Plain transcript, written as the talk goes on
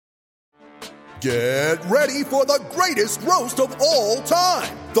Get ready for the greatest roast of all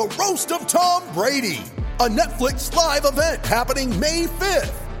time, the Roast of Tom Brady, a Netflix live event happening May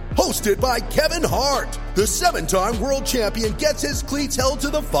 5th. Hosted by Kevin Hart, the 7-time world champion gets his cleats held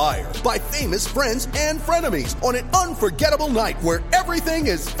to the fire by famous friends and frenemies on an unforgettable night where everything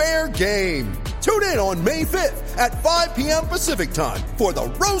is fair game. Tune in on May 5th at 5 p.m. Pacific time for the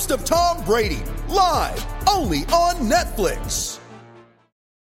Roast of Tom Brady, live only on Netflix.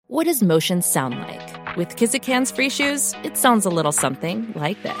 What does motion sound like? With Kizik hands-free shoes, it sounds a little something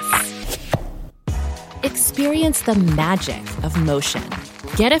like this. Experience the magic of motion.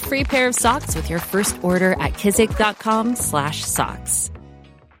 Get a free pair of socks with your first order at kizik.com/socks.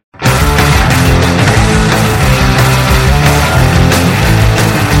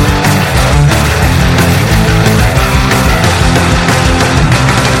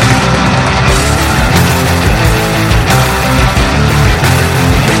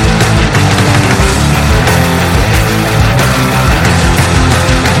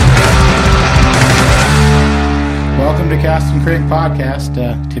 Welcome to Cast and Crank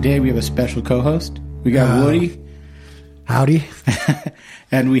Podcast. Today we have a special co-host. We got Woody. Howdy.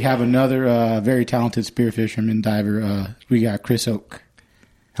 And we have another very talented spearfisherman diver. We got Chris Oak.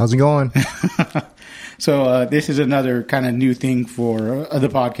 How's it going? So this is another kind of new thing for the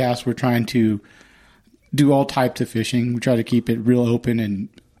podcast. We're trying to do all types of fishing. We try to keep it real open and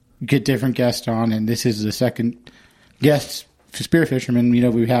get different guests on. And this is the second guest spearfisherman,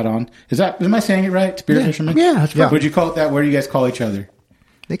 we had on. Am I saying it right? Spearfisherman? Yeah, that's right. Would you call it that? What do you guys call each other?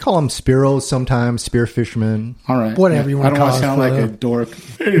 They call them spearos sometimes, spearfishermen. All right. Whatever you want to call it. I don't want to sound like a dork.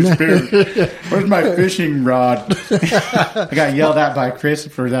 Hey, spear. Where's my fishing rod? I got yelled at by Chris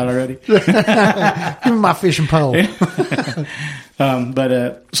for that already. Give me my fishing pole.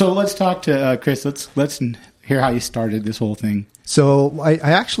 So let's talk to Chris. Let's hear how you started this whole thing. So I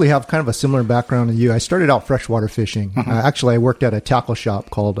actually have kind of a similar background to you. I started out freshwater fishing. Actually, I worked at a tackle shop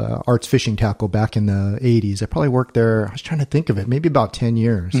called Arts Fishing Tackle back in the 80s. I probably worked there, I was trying to think of it, maybe about 10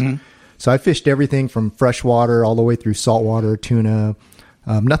 years. So I fished everything from freshwater all the way through saltwater, tuna,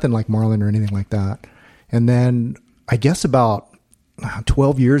 nothing like marlin or anything like that. And then I guess about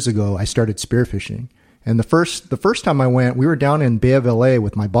 12 years ago, I started spearfishing. And the first time I went, we were down in Bay of LA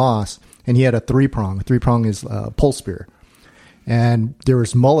with my boss, and he had a 3-prong. A 3-prong is a pole spear. And there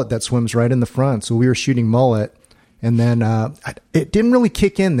was mullet that swims right in the front. So we were shooting mullet. And then it didn't really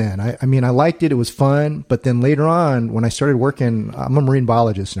kick in then. I mean, I liked it. It was fun. But then later on, when I started working, I'm a marine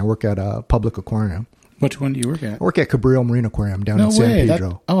biologist, and I work at a public aquarium. Which one do you work at? I work at Cabrillo Marine Aquarium down in San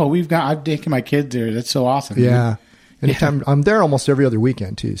Pedro. I've taken my kids there. That's so awesome. Yeah. Anytime I'm there almost every other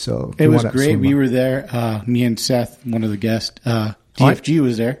weekend too. So it was great. We were there. Me and Seth, one of the guests, DFG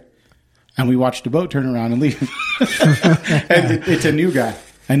was there. And we watched the boat turn around and leave. And it's a new guy,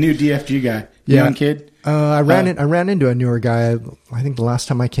 a new DFG guy, young kid. I ran into a newer guy. I think the last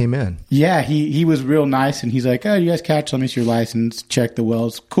time I came in. Yeah, he was real nice, and he's like, "Oh, you guys catch? Let me see your license. Check the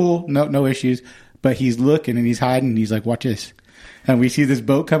wells. Cool, no issues." But he's looking and he's hiding. And he's like, "Watch this." And we see this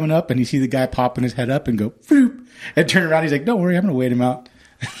boat coming up, and you see the guy popping his head up and go, "Phoop," and turn around. He's like, "Don't worry, I'm going to wait him out."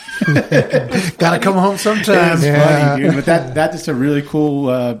 Gotta come home sometime. It's funny, dude. But that's just a really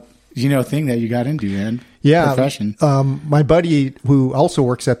cool. Thing that you got into, man. Yeah. Profession. My buddy who also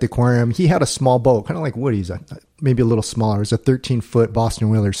works at the aquarium, he had a small boat, kind of like Woody's, maybe a little smaller. It was a 13-foot Boston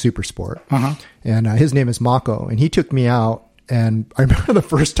Whaler Super Sport. And his name is Mako. And he took me out. And I remember the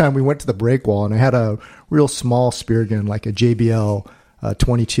first time we went to the break wall, and I had a real small spear gun, like a JBL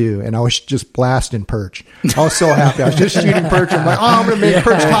 22, and I was just blasting perch. I was so happy. I was just shooting perch. I'm like, I'm going to make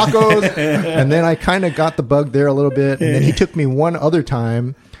perch tacos. And then I kind of got the bug there a little bit. And then he took me one other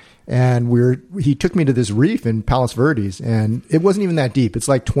time, and he took me to this reef in Palos Verdes, and it wasn't even that deep. It's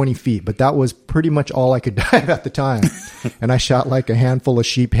like 20 feet, but that was pretty much all I could dive at the time. And I shot like a handful of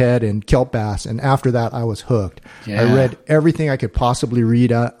sheephead and kelp bass, and after that, I was hooked. Yeah. I read everything I could possibly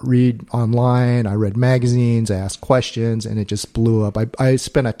read online. I read magazines. I asked questions, and it just blew up. I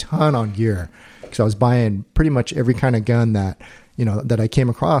spent a ton on gear because I was buying pretty much every kind of gun that I came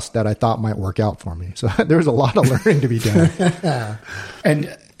across that I thought might work out for me. So there was a lot of learning to be done.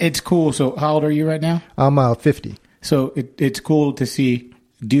 And it's cool. So how old are you right now? I'm 50. So it's cool to see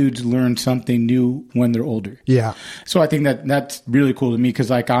dudes learn something new when they're older. Yeah. So I think that's really cool to me because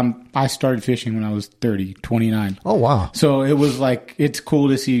I started fishing when I was 29. Oh, wow. So it was like, it's cool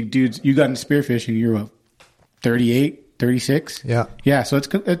to see dudes. You got into spearfishing, you're what, 38, 36? Yeah. Yeah. So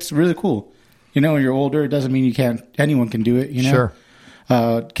it's really cool. When you're older, it doesn't mean anyone can do it, Sure.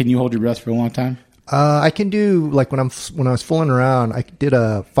 Can you hold your breath for a long time? I can do like when I was fooling around, I did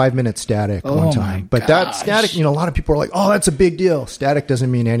a 5-minute static one time. But that static, a lot of people are like, "Oh, that's a big deal." Static doesn't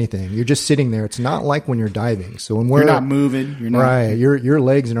mean anything. You're just sitting there. It's not like when you're diving. So when you're not moving, you're not right. Your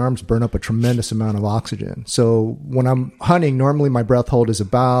legs and arms burn up a tremendous amount of oxygen. So when I'm hunting, normally my breath hold is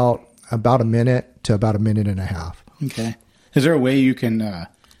about a minute to about a minute and a half. Okay. Is there a way you can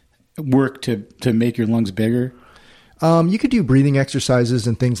work to make your lungs bigger? You could do breathing exercises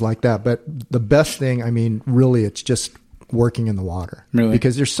and things like that, but the best thing, really, it's just working in the water. Really?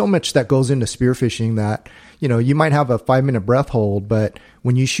 Because there's so much that goes into spearfishing that, you might have a 5-minute breath hold, but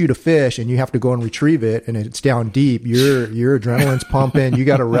when you shoot a fish and you have to go and retrieve it and it's down deep, your adrenaline's pumping, you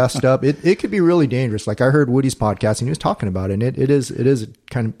got to rest up. It could be really dangerous. Like I heard Woody's podcast and he was talking about it, and it is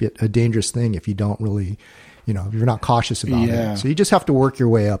kind of a dangerous thing if you don't really, if you're not cautious about it. So you just have to work your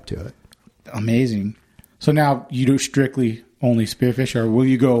way up to it. Amazing. So now you do strictly only spearfish, or will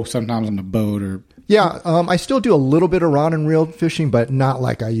you go sometimes on the boat? Or yeah, I still do a little bit of rod and reel fishing, but not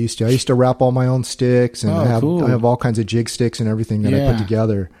like I used to. I used to wrap all my own sticks, and I have all kinds of jig sticks and everything that I put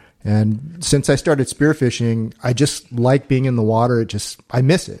together. And since I started spearfishing, I just like being in the water. I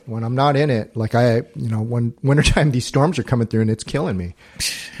miss it when I'm not in it. Like when wintertime, these storms are coming through and it's killing me.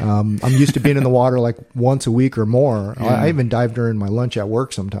 I'm used to being in the water like once a week or more. Yeah. I even dive during my lunch at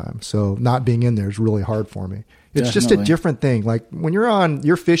work sometimes. So not being in there is really hard for me. It's just a different thing. Like when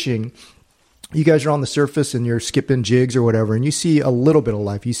you're fishing, you guys are on the surface and you're skipping jigs or whatever, and you see a little bit of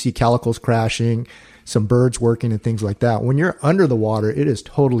life. You see calicos crashing, some birds working and things like that. When you're under the water, it is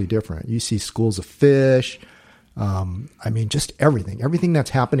totally different. You see schools of fish. Just everything that's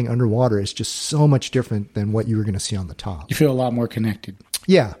happening underwater is just so much different than what you were going to see on the top. You feel a lot more connected.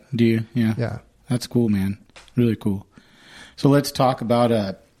 Yeah. Do you? Yeah. Yeah. That's cool, man. Really cool. So let's talk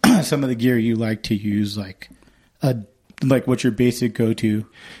about some of the gear you like to use, like what's your basic go-to?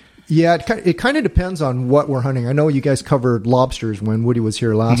 Yeah, it kind of depends on what we're hunting. I know you guys covered lobsters when Woody was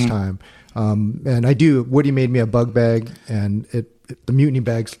here last time. And I do. Woody made me a bug bag, and the Mutiny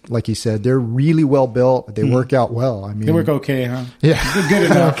bags, like he said, they're really well built. They work out well. They work okay, huh? Yeah.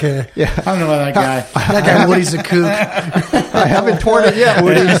 Good enough. Okay. Yeah. I don't know about that guy. That guy Woody's a kook. I haven't torn it yet,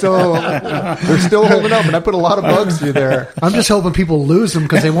 Woody, so they're still holding up, and I put a lot of bugs through there. I'm just hoping people lose them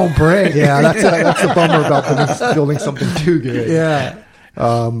because they won't break. Yeah, that's the bummer about building something too good. Yeah.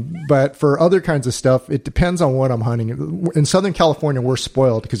 But for other kinds of stuff, it depends on what I'm hunting. In Southern California, we're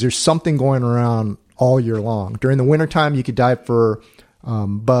spoiled because there's something going around all year long. During the wintertime, you could dive for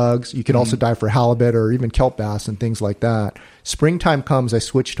bugs. You could also dive for halibut or even kelp bass and things like that. Springtime comes, I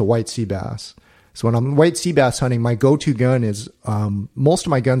switch to white sea bass. So when I'm white sea bass hunting, my go-to gun is, most of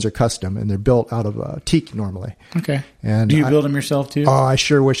my guns are custom and they're built out of teak normally. Okay. And do you build them yourself too? Oh, I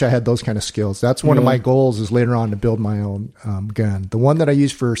sure wish I had those kind of skills. That's one of my goals is later on to build my own gun. The one that I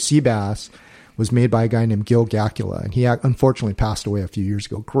used for sea bass was made by a guy named Gil Gacula, and he unfortunately passed away a few years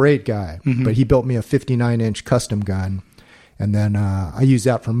ago. Great guy, but he built me a 59-inch custom gun. And then I use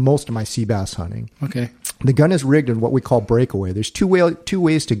that for most of my sea bass hunting. Okay. The gun is rigged in what we call breakaway. There's two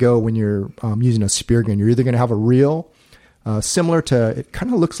ways to go when you're using a spear gun. You're either going to have a reel, similar to, it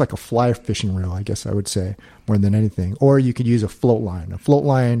kind of looks like a fly fishing reel, I guess I would say, more than anything. Or you could use a float line. A float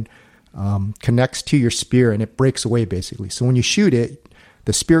line connects to your spear and it breaks away basically. So when you shoot it,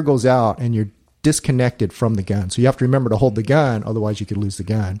 the spear goes out and you're disconnected from the gun. So you have to remember to hold the gun, otherwise you could lose the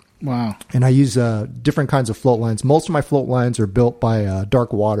gun. Wow. And I use different kinds of float lines. Most of my float lines are built by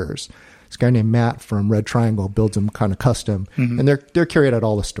Dark Waters. This guy named Matt from Red Triangle builds them kind of custom. And they're carried at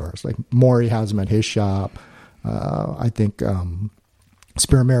all the stores. Like Maury has them at his shop. I think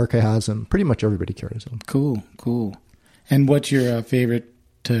Spear America has them. Pretty much everybody carries them. Cool. And what's your favorite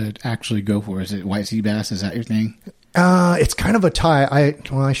to actually go for? Is it white sea bass? Is that your thing? It's kind of a tie. I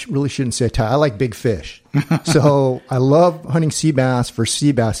really shouldn't say tie. I like big fish. So I love hunting sea bass for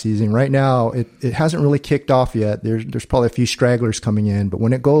sea bass season. Right now, it hasn't really kicked off yet. There's probably a few stragglers coming in, but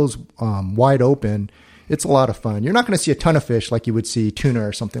when it goes wide open, it's a lot of fun. You're not going to see a ton of fish like you would see tuna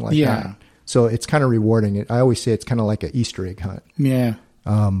or something like that. So it's kind of rewarding. I always say it's kind of like an Easter egg hunt. Yeah.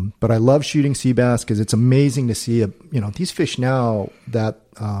 But I love shooting sea bass because it's amazing to see these fish now that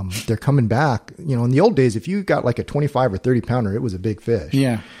they're coming back. In the old days, if you got like a 25 or 30 pounder, it was a big fish.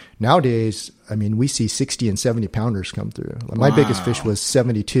 Yeah. Nowadays, we see 60 and 70 pounders come through. My biggest fish was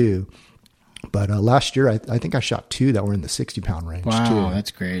 72. But last year, I think I shot 2 that were in the 60-pound range. Wow, too. That's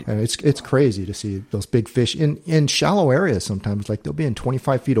great. It's crazy to see those big fish in shallow areas sometimes. Like they'll be in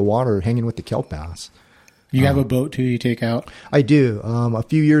 25 feet of water hanging with the kelp bass. You have a boat too you take out? I do. A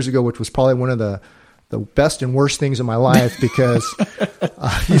few years ago, which was probably one of the best and worst things in my life because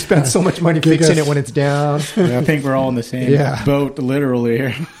you spend so much money fixing it when it's down. Yeah, I think we're all in the same boat, literally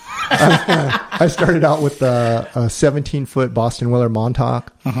here. I started out with a 17-foot Boston Whaler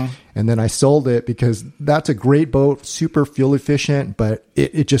Montauk, and then I sold it because that's a great boat, super fuel efficient, but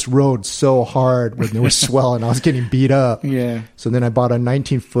it just rode so hard when there was swell and I was getting beat up. Yeah. So then I bought a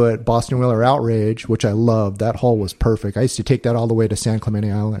 19-foot Boston Whaler Outrage, which I loved. That hull was perfect. I used to take that all the way to San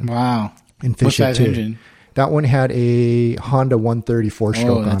Clemente Island. Wow. And fish What it size too. engine? That one had a Honda 134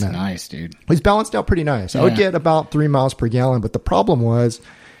 stroke on it. That's nice, dude. It was balanced out pretty nice. I would get about 3 miles per gallon, but the problem was,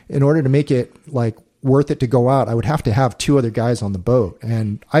 in order to make it like worth it to go out, I would have to have 2 other guys on the boat.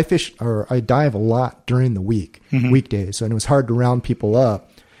 And I dive a lot during the week, weekdays, and it was hard to round people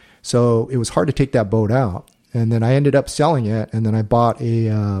up. So it was hard to take that boat out. And then I ended up selling it, and then I bought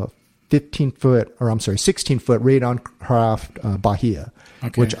a 16-foot Radon Craft Bahia,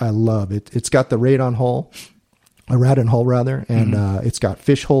 which I love. It's got the radon hull, a radon hull rather, and it's got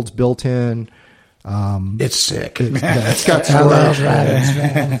fish holds built in. It's sick. It's got I love radons,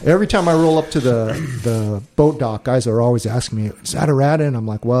 man. Every time I roll up to the boat dock, guys are always asking me, "Is that a radon?" I'm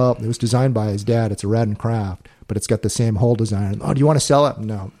like, "Well, it was designed by his dad. It's a Radon Craft, but it's got the same hull design." "Oh, do you want to sell it?"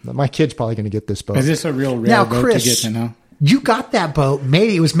 "No, my kid's probably going to get this boat." Is this a real rare Now, boat Chris, to get to know? You got that boat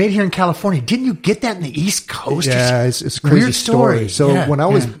made. It was made here in California. Didn't you get that in the East Coast? Yeah, it's a crazy weird story. So Yeah, when I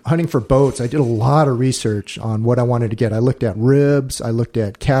was hunting for boats, I did a lot of research on what I wanted to get. I looked at ribs, I looked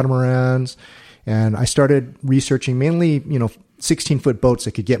at catamarans, and I started researching mainly, 16-foot boats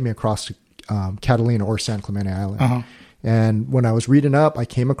that could get me across Catalina or San Clemente Island. And when I was reading up, I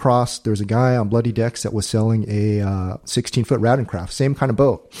came across, there was a guy on Bloody Decks that was selling a 16-foot Radon Craft, same kind of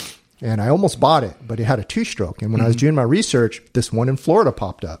boat. And I almost bought it, but it had a 2-stroke. And when I was doing my research, this one in Florida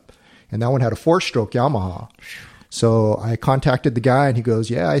popped up. And that one had a 4-stroke Yamaha. So I contacted the guy, and he goes,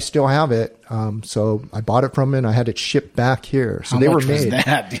 "Yeah, I still have it." So I bought it from him, and I had it shipped back here. So How they much were made. was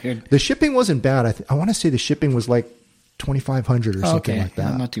that, dude? The shipping wasn't bad. I want to say the shipping was like $2,500 or something like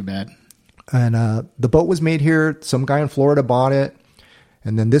that. Not too bad. And the boat was made here. Some guy in Florida bought it.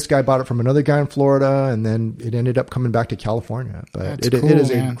 And then this guy bought it from another guy in Florida, and then it ended up coming back to California. But it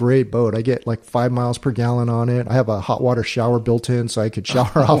is a great boat. I get like 5 miles per gallon on it. I have a hot water shower built in, so I could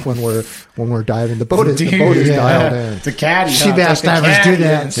shower off when we're diving. The boat is dialed in. It's a caddy. Sea bass divers do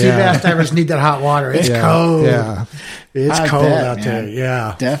that. Sea bass divers need that hot water. It's cold. Yeah, It's I cold bet, out man. there.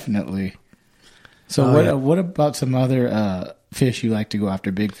 Yeah. Definitely. So what about some other fish you like to go after?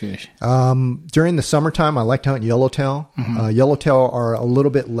 Big fish. During the summertime, I like to hunt yellowtail. Yellowtail are a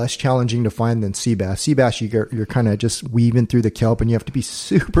little bit less challenging to find than sea bass. Sea bass, you're kind of just weaving through the kelp, and you have to be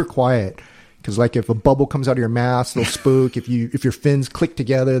super quiet. Because like if a bubble comes out of your mask, they'll spook. If your fins click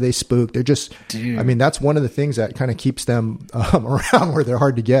together, they spook. They're just, Dude. I mean, that's one of the things that kind of keeps them around where they're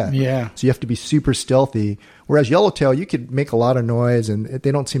hard to get. Yeah. So you have to be super stealthy. Whereas yellowtail, you could make a lot of noise, and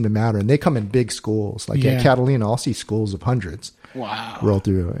they don't seem to matter. And they come in big schools. Like at Catalina, I'll see schools of hundreds. Wow. Roll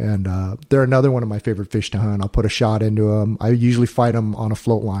through. And they're another one of my favorite fish to hunt. I'll put a shot into them. I usually fight them on a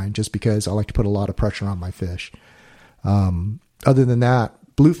float line just because I like to put a lot of pressure on my fish. Other than that,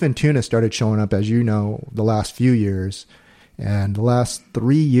 bluefin tuna started showing up, as you know, the last few years. And the last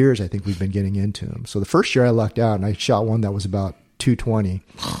 3 years, I think we've been getting into them. So the first year I lucked out, and I shot one that was about 220.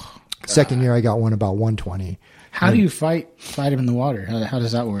 Second year I got one about 120. How do you fight them in the water? How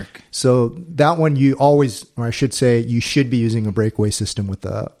does that work? So that one you always, or I should say, you should be using a breakaway system with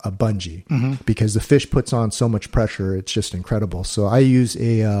a bungee because the fish puts on so much pressure. It's just incredible. So I use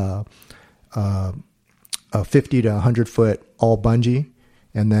a 50 to 100 foot all bungee,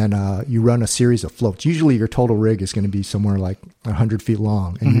 and then you run a series of floats. Usually your total rig is going to be somewhere like 100 feet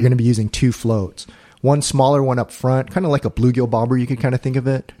long, and you're going to be using 2 floats. One smaller one up front, kind of like a bluegill bobber, you could kind of think of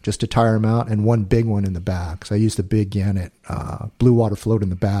it, just to tire them out, and one big one in the back. So I use the big Gannett blue water float in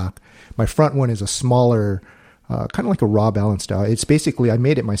the back. My front one is a smaller, kind of like a Rob Allen style. It's basically, I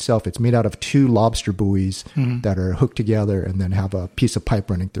made it myself. It's made out of 2 lobster buoys that are hooked together and then have a piece of pipe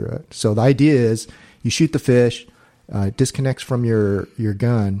running through it. So the idea is you shoot the fish, it disconnects from your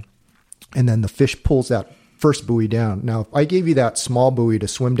gun, and then the fish pulls that first buoy down. Now, if I gave you that small buoy to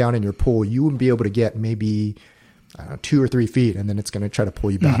swim down in your pool, you wouldn't be able to get maybe 2 or 3 feet, and then it's going to try to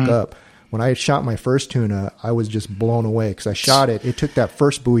pull you back up. When I shot my first tuna, I was just blown away because I shot it. It took that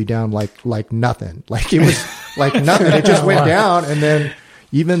first buoy down like nothing. Like it was like nothing. It just went down, and then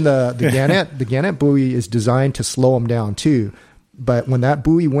even the Gannett buoy is designed to slow them down too. But when that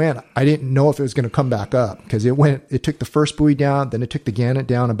buoy went, I didn't know if it was going to come back up because it took the first buoy down, then it took the Gannett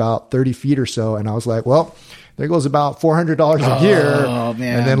down about 30 feet or so. And I was like, well, there goes about $400 a year. Oh,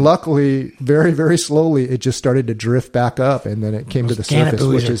 man. And then luckily, very, very slowly, it just started to drift back up. And then it came to the Gannett surface,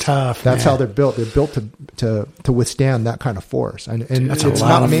 buoys which are is tough. That's man. how they're built. They're built to withstand that kind of force. And That's it's a lot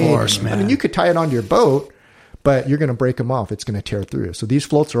not of made, force, man. I mean, you could tie it onto your boat, but you're going to break them off. It's going to tear through. So these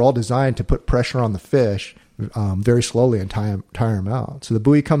floats are all designed to put pressure on the fish very slowly and tire them out. So the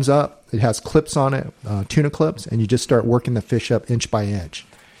buoy comes up, it has clips on it, tuna clips, and you just start working the fish up inch by inch.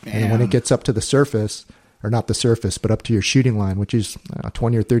 And when it gets up to the surface, or not the surface, but up to your shooting line, which is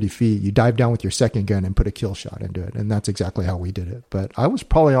 20 or 30 feet, you dive down with your second gun and put a kill shot into it. And that's exactly how we did it. But I was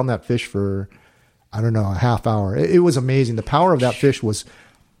probably on that fish for, I don't know, a half hour. It was amazing. The power of that fish was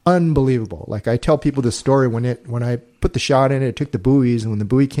unbelievable. Like I tell people this story, when I put the shot in it took the buoys, and when the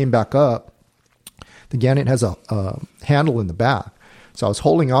buoy came back up, the gannet has a handle in the back. So I was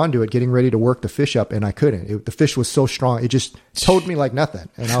holding on to it, getting ready to work the fish up, and I couldn't. The fish was so strong. It just towed me like nothing.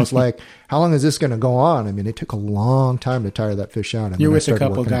 And I was like, how long is this going to go on? I mean, it took a long time to tire that fish out. You're with a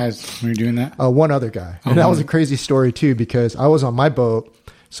couple guys when you're doing that? One other guy. And that was a crazy story, too, because I was on my boat.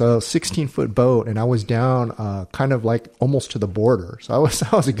 So 16-foot boat, and I was down kind of like almost to the border. So I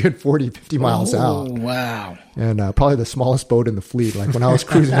was a good 40, 50 miles out. Oh, wow. And probably the smallest boat in the fleet. Like when I was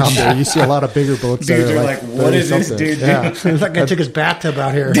cruising out there, you see a lot of bigger boats. Dude, you're like, what is this dude? Yeah. It's like I took his bathtub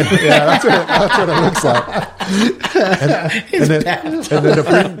out here. Yeah, that's what it looks like. And then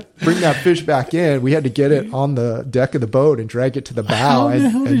to bring that fish back in, we had to get it on the deck of the boat and drag it to the bow. How the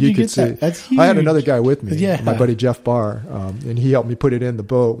hell did you could get see. that? That's huge. I had another guy with me, Yeah. my buddy Jeff Barr, and he helped me put it in the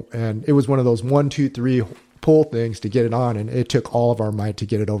boat. And it was one of those 1, 2, 3 pull things to get it on, and it took all of our might to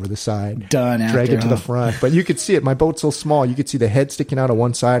get it over the side. Drag it to the front. But you could see it. My boat's so small, you could see the head sticking out of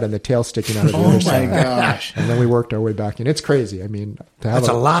one side and the tail sticking out of the other side. Oh my gosh. And then we worked our way back in. It's crazy. I mean, That's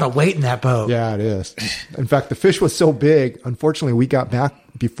a lot of weight in that boat. Yeah, it is. In fact, the fish was so big, unfortunately, we got back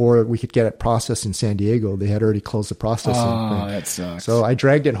before we could get it processed in San Diego. They had already closed the processing. Oh, that sucks. So I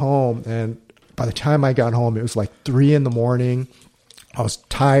dragged it home, and by the time I got home, it was like 3 a.m. I was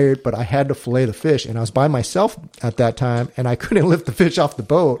tired, but I had to fillet the fish, and I was by myself at that time, and I couldn't lift the fish off the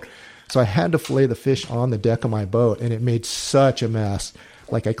boat. So I had to fillet the fish on the deck of my boat, and it made such a mess.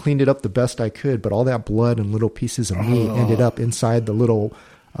 Like I cleaned it up the best I could, but all that blood and little pieces of meat ended up inside the little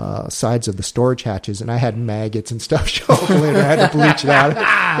sides of the storage hatches, and I had maggots and stuff show up later. I had to bleach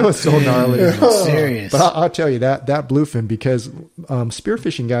that. It was so gnarly. Serious. But I'll tell you that bluefin, because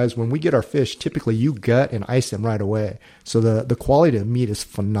spearfishing guys, when we get our fish, typically you gut and ice them right away. So the quality of meat is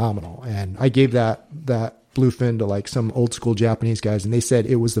phenomenal. And I gave that bluefin to like some old school Japanese guys, and they said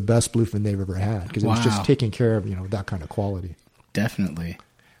it was the best bluefin they've ever had, because it was just taking care of that kind of quality. Definitely.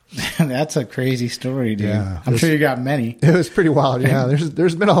 That's a crazy story, dude. Yeah, I'm sure you got many. It was pretty wild. Yeah,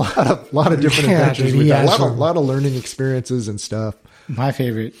 there's been a lot of different adventures. With that. A lot of learning experiences and stuff. My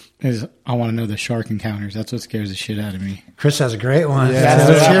favorite is I want to know the shark encounters. That's what scares the shit out of me. Chris has a great one.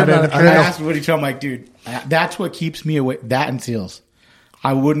 Yeah. I asked Woody, I'm like, dude, that's what keeps me away. That and seals.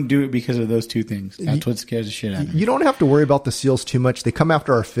 I wouldn't do it because of those two things. That's what scares the shit out of me. You don't have to worry about the seals too much. They come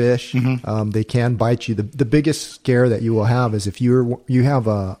after our fish. Mm-hmm. They can bite you. The biggest scare that you will have is if you have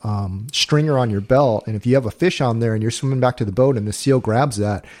a stringer on your belt, and if you have a fish on there and you're swimming back to the boat and the seal grabs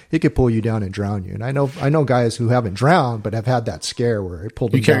that, it could pull you down and drown you. And I know guys who haven't drowned but have had that scare where it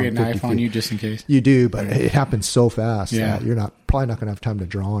pulled them down. You carry a knife on you just in case? You do, but it happens so fast that you're probably not going to have time to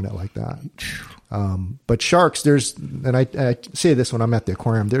draw on it like that. But sharks, and I say this when I'm at the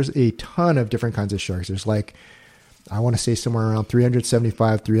aquarium, there's a ton of different kinds of sharks. There's like, I want to say somewhere around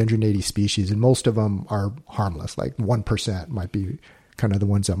 375, 380 species, and most of them are harmless. Like 1% might be kind of the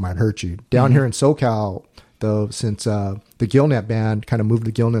ones that might hurt you. Down here in SoCal, though, since the gillnet ban kind of moved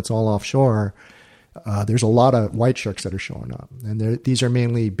the gillnets all offshore, there's a lot of white sharks that are showing up. And these are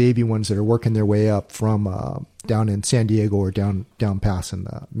mainly baby ones that are working their way up from down in San Diego or down past in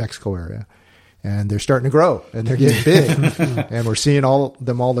the Mexico area. And they're starting to grow, and they're getting big, and we're seeing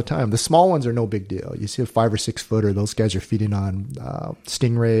them all the time. The small ones are no big deal. You see a 5 or 6 footer; those guys are feeding on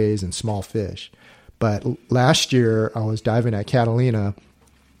stingrays and small fish. But last year, I was diving at Catalina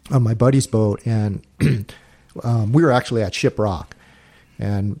on my buddy's boat, and we were actually at Shiprock.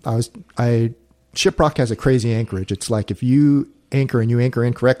 And Shiprock has a crazy anchorage. It's like if you anchor and you anchor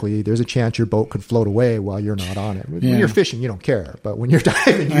incorrectly, there's a chance your boat could float away while you're not on it. When you're fishing, you don't care, but when you're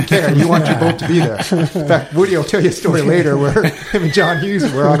diving, you care. You want your boat to be there. In fact, Woody will tell you a story later where him and John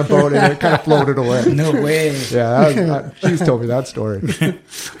Hughes were on a boat and it kind of floated away. No way. Yeah, Hughes told me that story.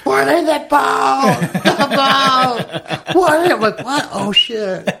 What in that boat? The boat. What? I'm like, what? Oh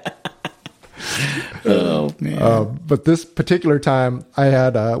shit. Oh man. But this particular time, I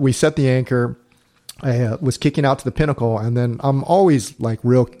had we set the anchor. I was kicking out to the pinnacle, and then I'm always like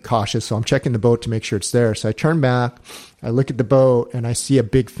real cautious, so I'm checking the boat to make sure it's there. So I turn back, I look at the boat, and I see a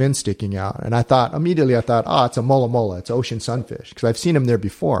big fin sticking out. And immediately I thought, it's a mola mola, it's ocean sunfish, because I've seen them there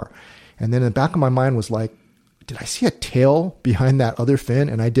before. And then in the back of my mind was like, did I see a tail behind that other fin?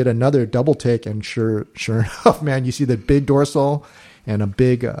 And I did another double take, and sure enough, man, you see the big dorsal and a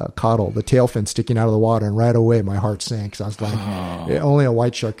big caudal, the tail fin sticking out of the water. And right away, my heart sank. So I was like, only a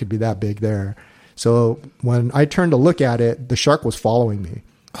white shark could be that big there. So when I turned to look at it, the shark was following me.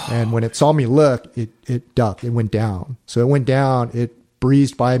 And when it saw me look, it ducked. It went down. So it went down. It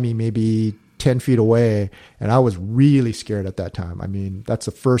breezed by me maybe 10 feet away, and I was really scared at that time. I mean, that's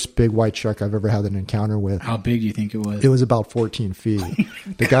the first big white shark I've ever had an encounter with. How big do you think it was? It was about 14 feet.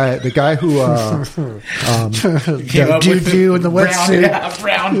 The guy who Juju in the wetsuit.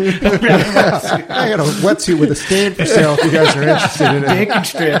 Brown wetsuit. I had a wetsuit with a stain for sale if you guys are interested in it. Bacon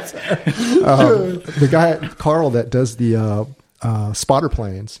strips. The guy, Carl, that does the spotter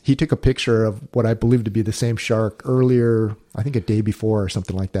planes, he took a picture of what I believe to be the same shark earlier, I think a day before or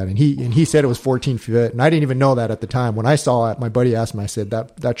something like that. And he said it was 14 foot. And I didn't even know that at the time. When I saw it, my buddy asked me, I said,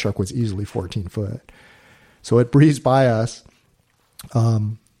 that shark was easily 14 foot. So it breezed by us,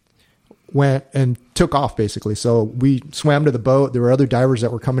 went and took off basically. So we swam to the boat. There were other divers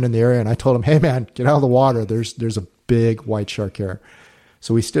that were coming in the area, and I told them, hey man, get out of the water. There's a big white shark here.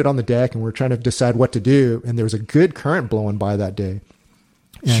 So we stood on the deck and we're trying to decide what to do. And there was a good current blowing by that day.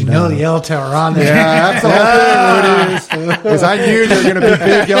 And, the yellowtail were on there. Yeah, that's the whole thing. Because I knew there were going to be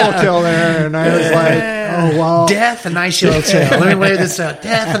big yellowtail there. And I was like, oh, wow. Death and nice yellowtail. Let me lay this out.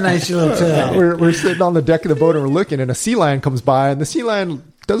 Death and nice yellowtail. We're sitting on the deck of the boat and we're looking, and a sea lion comes by. And the sea lion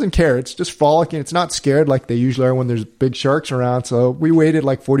doesn't care. It's just frolicking. It's not scared like they usually are when there's big sharks around. So we waited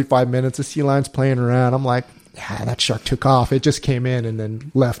like 45 minutes. The sea lion's playing around. I'm like, yeah, that shark took off. It just came in and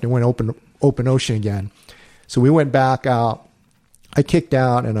then left and went open ocean again. So we went back out. I kicked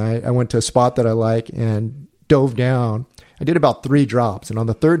out and I went to a spot that I like and dove down. I did about 3 drops, and on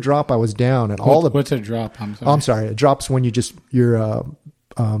the 3rd drop I was down. And what's a drop? I'm sorry. A drop's when you're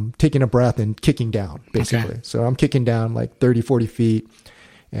taking a breath and kicking down, basically. Okay. So I'm kicking down like 30, 40 feet.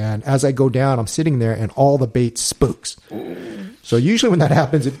 And as I go down, I'm sitting there and all the bait spooks. So usually when that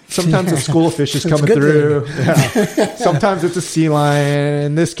happens, sometimes a school of fish is coming through. Yeah. Sometimes it's a sea lion.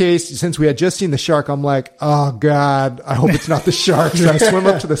 In this case, since we had just seen the shark, I'm like, oh God, I hope it's not the shark. So I swim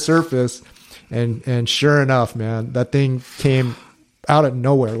up to the surface, and sure enough, man, that thing came out of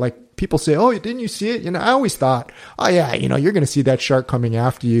nowhere. Like people say, oh, didn't you see it? I always thought, oh yeah, you're going to see that shark coming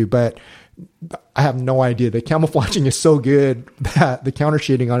after you, but I have no idea. The camouflaging is so good that the counter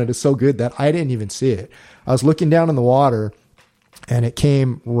shading on it is so good that I didn't even see it. I was looking down in the water and it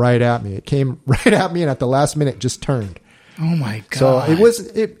came right at me. And at the last minute just turned. Oh my God. So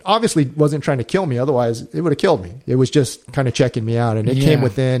it obviously wasn't trying to kill me. Otherwise it would have killed me. It was just kind of checking me out, and it came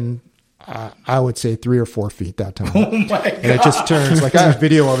within, I would say 3 or 4 feet that time. Oh my God. And it just turns, like I have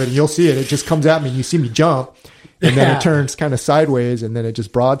video of it and you'll see it. It just comes at me and you see me jump. And then it turns kind of sideways, and then it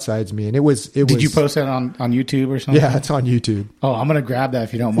just broadsides me. And it was. Did you post that on YouTube or something? Yeah, it's on YouTube. Oh, I'm gonna grab that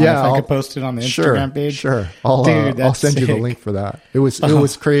if you don't mind. Yeah, if I could post it on the Instagram page. Sure. I'll send you the link for that. It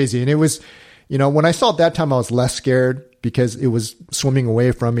was crazy, and it was, when I saw it that time, I was less scared because it was swimming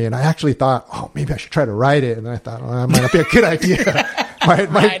away from me, and I actually thought, oh, maybe I should try to ride it, and then I thought, that might not be a good idea.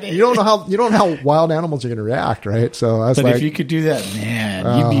 You don't know how wild animals are going to react, right? So I was if you could do that,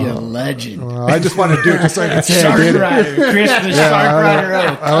 man, you'd be a legend. I just want to do it just so I can say Shark I did Rider, Chris the Shark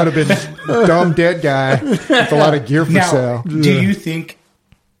Rider. I would have been dumb dead guy with a lot of gear for sale. Do you think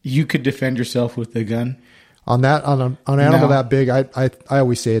you could defend yourself with the gun? On an animal that big, I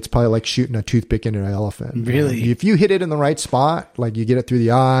always say it's probably like shooting a toothpick into an elephant. Really? If you hit it in the right spot, like you get it through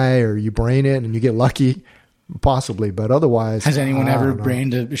the eye or you brain it and you get lucky, possibly. But otherwise, has anyone ever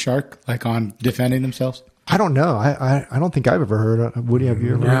brained a shark like on defending themselves? I don't know. I don't think I've ever heard of. Woody, have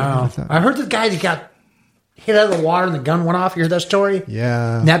you ever heard of that? I heard the guy that got hit out of the water and the gun went off. You heard that story?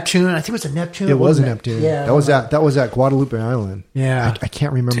 Yeah. Neptune. I think it was a Neptune. It was a Neptune. Yeah. That was at Guadalupe Island. Yeah. I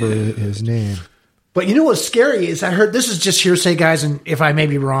can't remember his name. But you know what's scary is I heard, this is just hearsay, guys, and if I may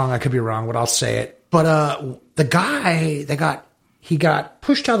be wrong, I could be wrong, but I'll say it. But the guy that he got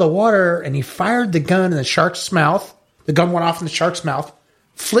pushed out of the water and he fired the gun in the shark's mouth. The gun went off in the shark's mouth,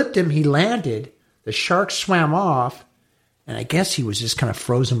 flipped him, he landed, the shark swam off, and I guess he was just kind of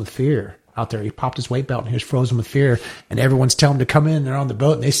frozen with fear out there. He popped his weight belt and he was frozen with fear, and everyone's telling him to come in. They're on the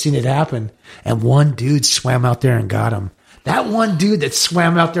boat and they've seen it happen, and one dude swam out there and got him. That one dude that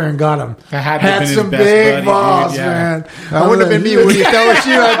swam out there and got him had some big balls, man. That wouldn't have been me. Woody, if that was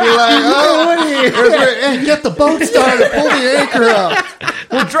you, I'd be like, oh, Woody, get the boat started, pull the anchor up.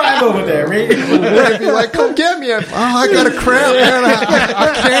 We'll drive over there, right? Woody be like, come get me. I got a cramp, man.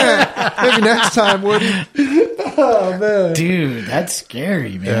 I can't. Maybe next time, Woody. Oh, man. Dude, that's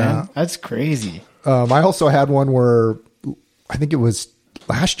scary, man. Yeah. That's crazy. I also had one where I think it was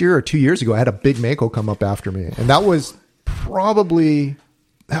last year or 2 years ago, I had a big mako come up after me. And that was probably,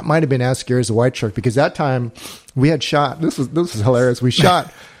 that might have been as scary as a white shark, because that time we had shot, this was hilarious. We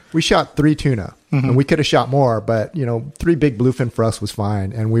shot 3 tuna, and we could have shot more, but 3 big bluefin for us was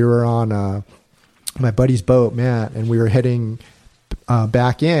fine. And we were on my buddy's boat, Matt, and we were heading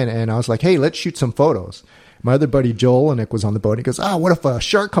back in, and I was like, hey, let's shoot some photos. My other buddy Joel Nick was on the boat. He goes, what if a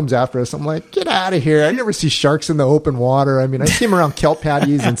shark comes after us? I'm like, get out of here. I never see sharks in the open water. I mean, I see them around kelp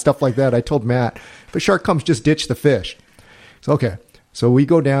patties and stuff like that. I told Matt, if a shark comes, just ditch the fish. So, okay. So we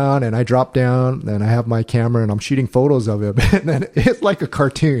go down, and I drop down, and I have my camera, and I'm shooting photos of him. And then it's like a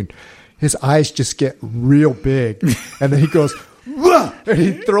cartoon. His eyes just get real big. And then he goes, wah! And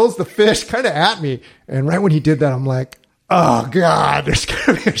he throws the fish kind of at me. And right when he did that, I'm like, oh God, there's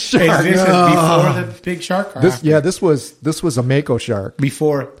gonna be a shark. Is this before the big shark? This was a mako shark.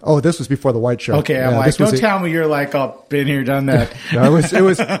 Before? Oh, this was before the white shark. Okay, I'm like, don't tell me you're like, oh, been here, done that. No, it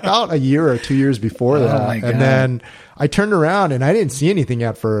was about a year or 2 years before that. My God. And then I turned around and I didn't see anything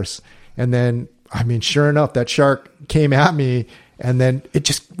at first. And then, I mean, sure enough, that shark came at me. And then it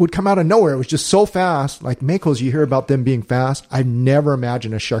just would come out of nowhere. It was just so fast. Like makos, you hear about them being fast. I never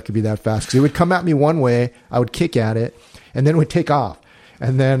imagined a shark could be that fast. Because it would come at me one way, I would kick at it, and then it would take off.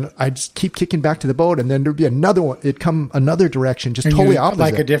 And then I'd just keep kicking back to the boat, and then there'd be another one. It'd come another direction, just totally opposite.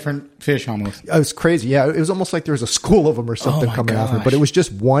 Like a different fish almost. It was crazy. Yeah, it was almost like there was a school of them or something coming after me. But it was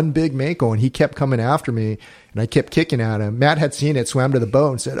just one big mako, and he kept coming after me, and I kept kicking at him. Matt had seen it, swam to the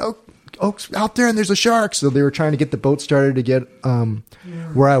boat, and said, oh, out there, and there's a shark. So they were trying to get the boat started to get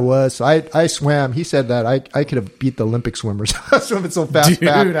where I was. So I swam. He said that I could have beat the Olympic swimmers swimming so fast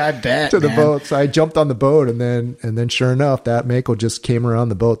back I bet, to the boat. So I jumped on the boat, and then sure enough, that mako just came around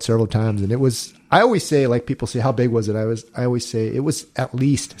the boat several times. And it was, I always say, like people say, how big was it? I always say it was at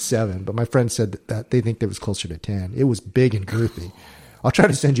least 7, but my friend said that they think it was closer to 10. It was big and girthy. I'll try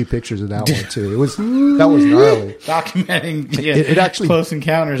to send you pictures of that one too. That was gnarly. Documenting it actually close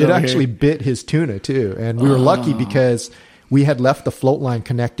encounters. It actually bit his tuna too, and we were lucky because we had left the float line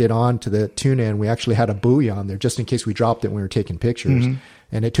connected on to the tuna, and we actually had a buoy on there just in case we dropped it when we were taking pictures.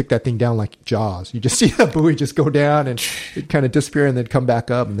 And it took that thing down like Jaws. You just see the buoy just go down and it kind of disappear and then come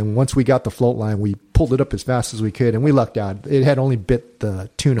back up. And then once we got the float line, we pulled it up as fast as we could, and we lucked out. It had only bit the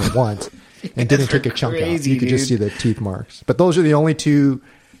tuna once. And didn't take a chunk out. You could just see the teeth marks. But those are the only 2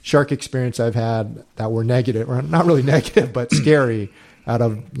 shark experience I've had that were negative, or not really negative, but scary out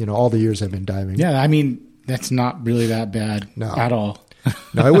of, all the years I've been diving. Yeah, I mean, that's not really that bad at all.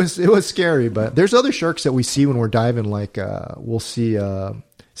 No, it was scary, but there's other sharks that we see when we're diving, like we'll see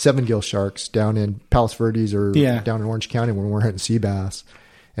 7-gill sharks down in Palos Verdes or down in Orange County when we're hunting sea bass.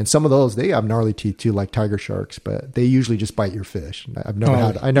 And some of those, they have gnarly teeth too, like tiger sharks, but they usually just bite your fish. I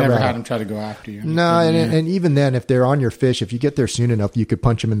never had them try to go after you. No, and even then, if they're on your fish, if you get there soon enough, you could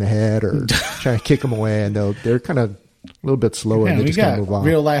punch them in the head or try to kick them away, and they're kind of a little bit slower. Yeah, and they just kind of move on.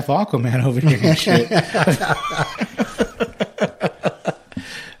 Real life Aquaman over here and shit.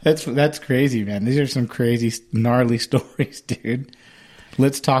 That's crazy, man. These are some crazy, gnarly stories, dude.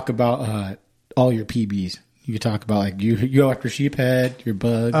 Let's talk about all your PBs. You could talk about like you go after sheephead, your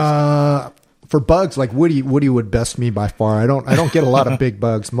bugs. For bugs, like Woody would best me by far. I don't get a lot of big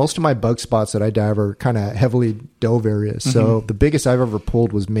bugs. Most of my bug spots that I dive are kind of heavily dove areas. So the biggest I've ever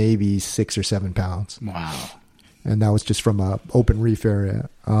pulled was maybe 6 or 7 pounds. Wow. And that was just from a open reef area.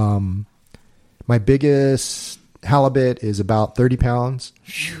 My biggest halibut is about 30 pounds.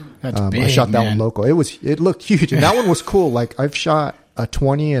 That's big, I shot that man. one local. It looked huge, and that one was cool. Like I've shot a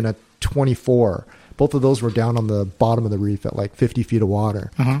 20 and a 24. Both of those were down on the bottom of the reef at like 50 feet of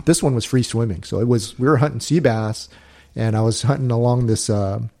water. This one was free swimming. So we were hunting sea bass, and I was hunting along this,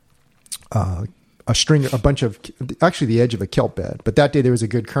 the edge of a kelp bed. But that day there was a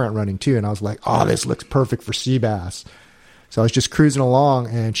good current running too. And I was like, oh, this looks perfect for sea bass. So I was just cruising along,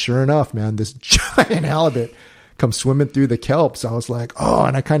 and sure enough, man, this giant halibut comes swimming through the kelp. So I was like, oh,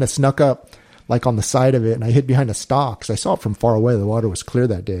 and I kind of snuck up like on the side of it, and I hid behind a stalk because I saw it from far away. The water was clear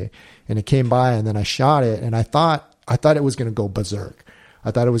that day. And it came by, and then I shot it, and I thought it was going to go berserk.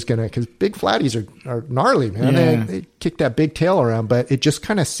 I thought it was going to, because big flatties are gnarly, man. Yeah. They kick that big tail around, but it just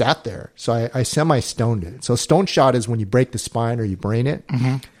kind of sat there. So I semi-stoned it. So stone shot is when you break the spine or you brain it.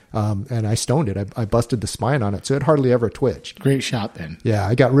 And I stoned it. I busted the spine on it, so it hardly ever twitched. Great shot then. Yeah,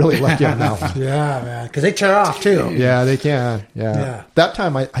 I got really lucky on that one. Yeah, man, because they tear off too. Yeah, they can. Yeah. That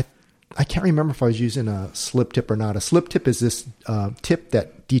time I can't remember if I was using a slip tip or not. A slip tip is this tip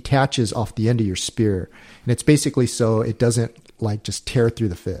that detaches off the end of your spear. And it's basically so it doesn't like just tear through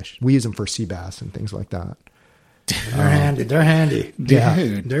the fish. We use them for sea bass and things like that. They're handy. They're handy.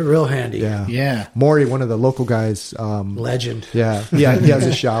 Dude. They're real handy. Yeah. Yeah. Maury, one of the local guys. Legend. Yeah. He has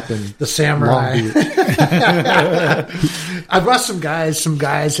a shop in The Samurai. Long Beach. I brought some guys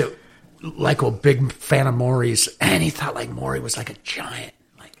that like a big fan of Maury's, and he thought like Maury was like a giant,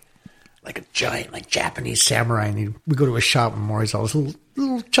 like Japanese samurai. And we go to a shop and Maury's all this little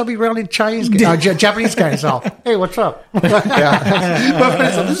chubby, rounded Chinese guy, Japanese guy. He's all, hey, what's up? My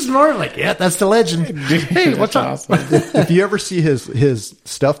friend's like, this is Maury. I'm like, yeah, that's the legend. Hey, what's up? Awesome. If you ever see his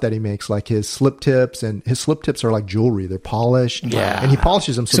stuff that he makes, like his slip tips, and his slip tips are like jewelry. They're polished. Yeah. And he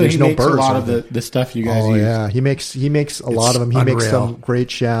polishes them so, So there's he no makes burrs. a lot on of them. the stuff you guys Oh use. yeah, he makes a lot of them. He makes unreal. some great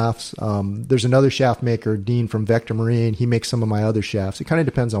shafts. There's another shaft maker, Dean from Vector Marine. He makes some of my other shafts. It kind of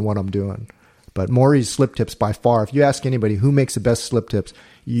depends on what I'm doing. But Maury's slip tips by far. If you ask anybody who makes the best slip tips,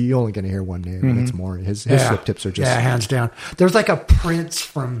 you're only going to hear one name, and it's Maury. His slip tips are just hands down. There's like a prince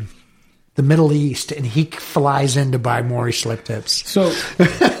from the Middle East, and he flies in to buy Maury slip tips. So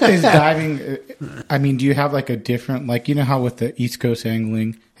is diving, I mean, do you have like a different, like, you know how with the East Coast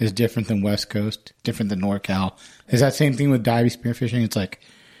angling is different than West Coast, different than NorCal? Is that same thing with diving spearfishing? It's like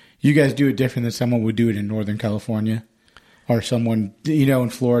you guys do it different than someone would do it in Northern California or someone, in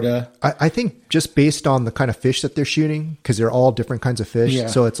Florida. I think just based on the kind of fish that they're shooting, because they're all different kinds of fish, Yeah.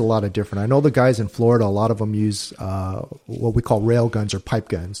 so it's a lot of different. I know the guys in Florida, a lot of them use what we call rail guns or pipe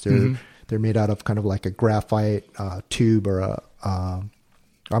guns. They're made out of kind of like a graphite tube or a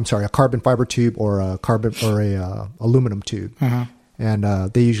carbon fiber tube or a aluminum tube.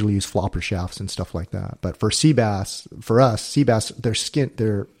 And they usually use flopper shafts and stuff like that. But for sea bass, their skin,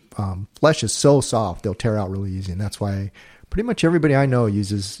 their flesh is so soft they'll tear out really easy, and that's why pretty much everybody I know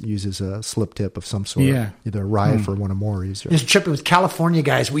uses a slip tip of some sort. Yeah. Either a Rife or one of Maury's. Just tripping with California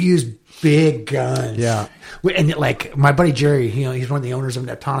guys. We use big guns. Yeah. And like my buddy Jerry, he's one of the owners of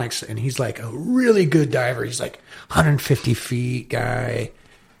Neptonics, and he's like a really good diver. He's like 150 feet guy,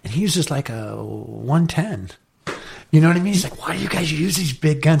 and he uses like a 110. You know what I mean? He's like, why do you guys use these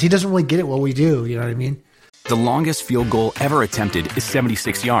big guns? He doesn't really get it what we do. You know what I mean? The longest field goal ever attempted is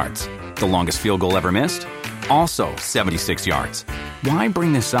 76 yards. The longest field goal ever missed? Also 76 yards. Why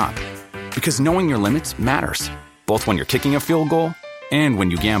bring this up? Because knowing your limits matters, both when you're kicking a field goal and when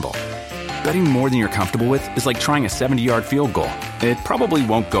you gamble. Betting more than you're comfortable with is like trying a 70-yard field goal. It probably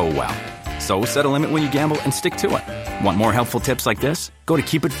won't go well. So set a limit when you gamble and stick to it. Want more helpful tips like this? Go to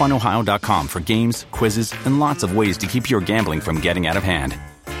keepitfunohio.com for games, quizzes, and lots of ways to keep your gambling from getting out of hand.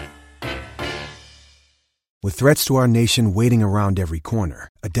 With threats to our nation waiting around every corner,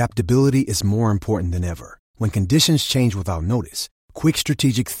 adaptability is more important than ever. When conditions change without notice, quick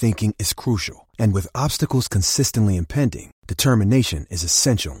strategic thinking is crucial. And with obstacles consistently impending, determination is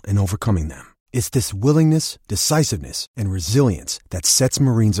essential in overcoming them. It's this willingness, decisiveness, and resilience that sets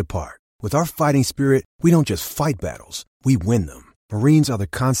Marines apart. With our fighting spirit, we don't just fight battles, we win them. Marines are the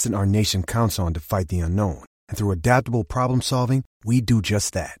constant our nation counts on to fight the unknown. And through adaptable problem solving, we do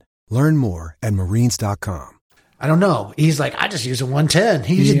just that. Learn more at Marines.com. I don't know. He's like, I just use a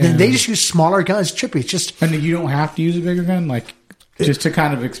 110. They just use smaller guns. Trippy. It's just. And you don't have to use a bigger gun, like just to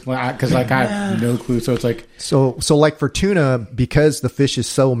kind of explain, because like I have no clue. So it's like So like for tuna, because the fish is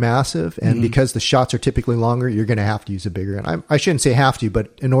so massive and because the shots are typically longer, you're going to have to use a bigger gun. I shouldn't say have to,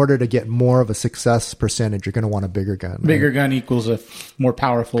 but in order to get more of a success percentage, you're going to want a bigger gun. bigger gun equals a more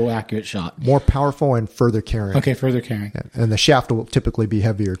powerful, accurate shot. More powerful and further carrying. Okay, further carrying. And the shaft will typically be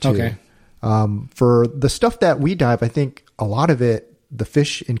heavier too. Okay. For the stuff that we dive, I think a lot of it, the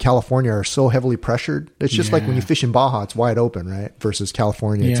fish in California are so heavily pressured. It's just like when you fish in Baja, it's wide open, right? Versus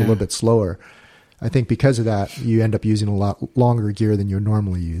California, it's a little bit slower. I think because of that, you end up using a lot longer gear than you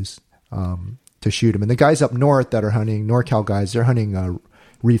normally use to shoot them. And the guys up north that are hunting, NorCal guys, they're hunting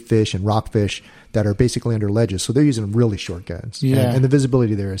reef fish and rockfish that are basically under ledges. So they're using really short guns. Yeah. And the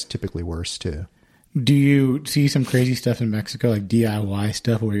visibility there is typically worse too. Do you see some crazy stuff in Mexico, like DIY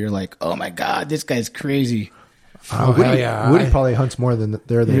stuff, where you're like, "Oh my god, this guy's crazy"? Woody probably hunts more than I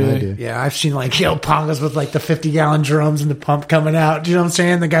do. Yeah, I've seen like pongas with like the 50-gallon drums and the pump coming out. Do you know what I'm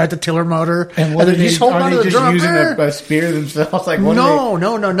saying? The guy with the tiller motor. And what then are they, he's holding are onto they the just drum. using a spear themselves? Like what No. are I'm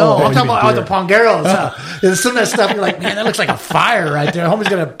Oh, talking about the deer. pongeros. There's some of that stuff. You're like, man, that looks like a fire right there. Homie's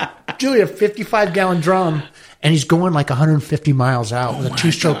got a 55-gallon drum, and he's going like 150 miles out with a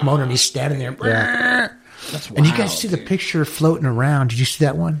two-stroke motor, and he's standing there. That's And you guys wild, see the picture floating around. Did you see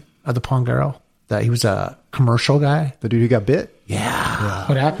that one of the pongero? That he was a commercial guy. The dude who got bit? Yeah.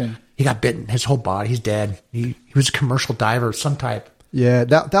 What happened? He got bitten. His whole body. He's dead. He was a commercial diver of some type. Yeah,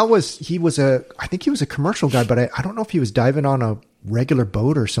 I think he was a commercial guy, but I don't know if he was diving on a regular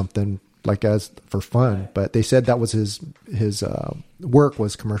boat or something. like as for fun. But they said that was his work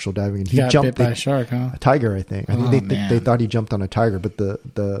was commercial diving. And he got jumped bit by a shark, huh? A tiger, I think. I think man. they thought he jumped on a tiger, but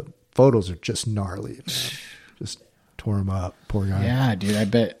the photos are just gnarly. Man. Just tore him up, poor guy. Yeah, dude. I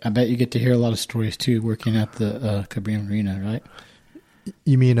bet you get to hear a lot of stories too, working at the Cabrillo Marina, right?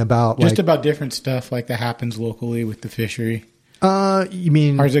 You mean about just about different stuff like that happens locally with the fishery? You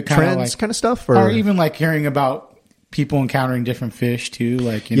mean or is it trends kind of stuff, or even like hearing about people encountering different fish too?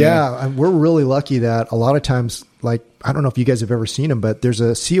 Like, you know? We're really lucky that a lot of times, like, I don't know if you guys have ever seen them, but there's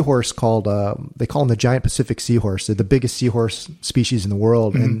a seahorse called, they call them the giant Pacific seahorse. They're the biggest seahorse species in the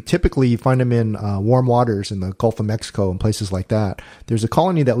world. Mm-hmm. And typically you find them in warm waters in the Gulf of Mexico and places like that. There's a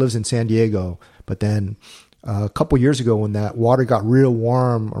colony that lives in San Diego, but then a couple years ago when that water got real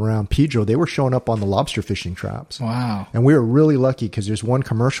warm around Pedro, they were showing up on the lobster fishing traps. Wow. And we were really lucky because there's one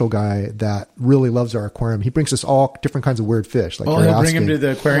commercial guy that really loves our aquarium. He brings us all different kinds of weird fish. Like he'll bring him to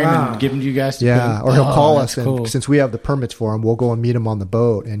the aquarium and give them to you guys to put. Or he'll call us, and cool. since we have the permits for him, we'll go and meet him on the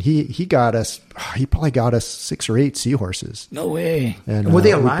boat. And he probably got us 6 or 8 seahorses. No way. And were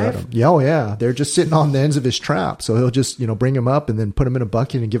they alive? Yeah. They're just sitting on the ends of his trap. So he'll just, bring them up and then put them in a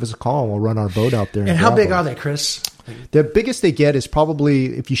bucket and give us a call, and we'll run our boat out there. And how big are they, Chris? The biggest they get is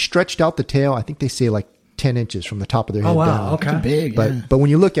probably, if you stretched out the tail, I think they say like 10 inches from the top of their head down. Okay. That's big. But when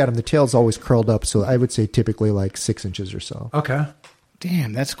you look at them, the tail's always curled up. So I would say typically like 6 inches or so. Okay.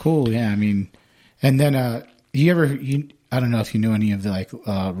 Damn, that's cool. Yeah, I mean, and then I don't know if you know any of the like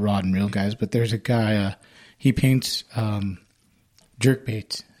rod and reel guys, but there's a guy, he paints jerk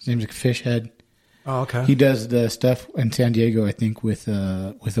baits. His name's like Fish Head. Oh, okay. He does the stuff in San Diego, I think, with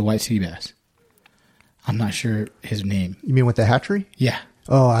the white sea bass. I'm not sure his name. You mean with the hatchery? Yeah.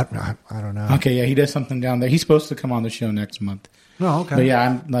 Oh, I don't know. Okay, yeah, he does something down there. He's supposed to come on the show next month. Oh, okay. But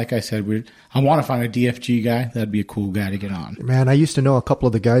yeah, like I said, I want to find a DFG guy. That'd be a cool guy to get on. Man, I used to know a couple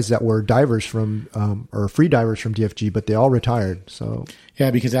of the guys that were divers from, or free divers from DFG, but they all retired. So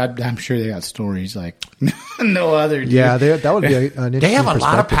yeah, because I'm sure they got stories like no other. Dude. Yeah, that would be an interesting. They have a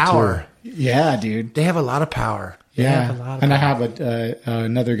lot of power. Too. Yeah, dude. They have a lot of power. Yeah, I have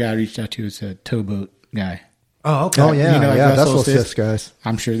another guy I reached out to. It's a towboat guy. Oh, okay. Oh, yeah. Like Vessel Assist guys.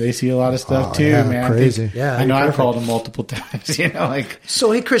 I'm sure they see a lot of stuff too, man. Crazy. I know I've called them multiple times,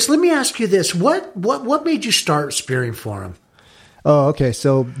 So, hey, Chris, let me ask you this. What made you start Spearing Forum? Oh, okay.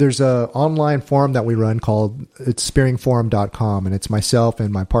 So there's a online forum that we run called spearingforum.com, and it's myself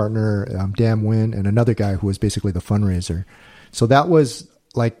and my partner, Dan Wynn, and another guy who was basically the fundraiser. So that was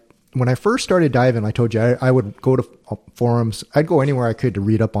like, when I first started diving, I told you I would go to forums. I'd go anywhere I could to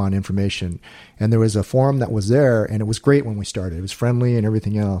read up on information. And there was a forum that was there, and it was great when we started. It was friendly and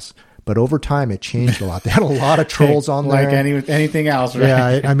everything else. But over time, it changed a lot. They had a lot of trolls on there. Like anything else, right?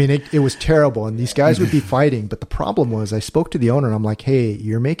 Yeah, I mean, it was terrible. And these guys would be fighting. But the problem was I spoke to the owner, and I'm like, hey,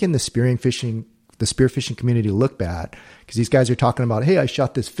 you're making the spearfishing community look bad. Because these guys are talking about, hey, I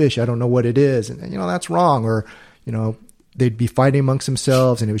shot this fish. I don't know what it is. And, that's wrong. Or, they'd be fighting amongst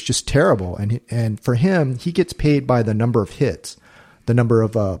themselves, and it was just terrible. And for him, he gets paid by the number of hits, the number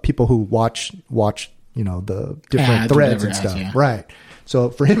of people who watch the different threads and stuff. Yeah. Right. So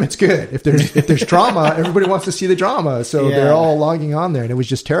for him, it's good. If there's drama, everybody wants to see the drama. So they're all logging on there, and it was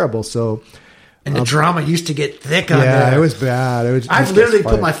just terrible. So. And the drama used to get thick on there. Yeah, it was bad. I've literally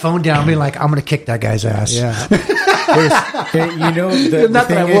put my phone down and be like, I'm going to kick that guy's ass. Yeah. Not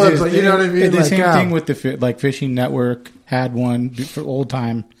that I would, but you know what I mean? The same thing with the Fishing Network had one for old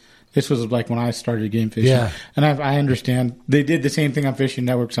time. This was like when I started game fishing. Yeah. And I understand. They did the same thing on Fishing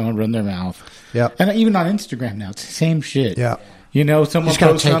Network. Someone run their mouth. Yeah. And even on Instagram now, it's the same shit. Yeah. Someone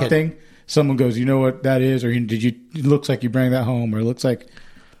posts something. Someone goes, you know what that is? Or it looks like you bring that home. Or it looks like...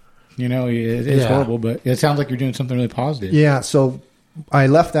 it's horrible, but it sounds like you're doing something really positive. Yeah, so I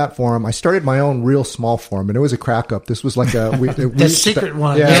left that forum. I started my own real small forum, and it was a crack up. This was like the secret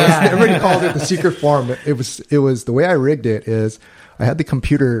one. Yeah. Everybody called it the secret forum. It was the way I rigged it is I had the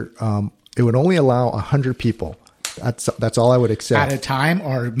computer. It would only allow 100 people. That's all I would accept at a time,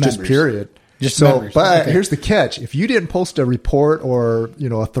 or members? Just period. Just members. But here's the catch: if you didn't post a report or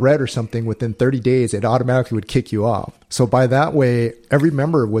a thread or something within 30 days, it automatically would kick you off. So by that way, every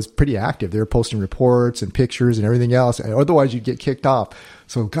member was pretty active. They were posting reports and pictures and everything else. And otherwise, you'd get kicked off.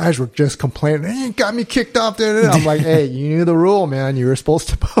 So guys were just complaining, "Hey, you got me kicked off there." I'm like, "Hey, you knew the rule, man. You were supposed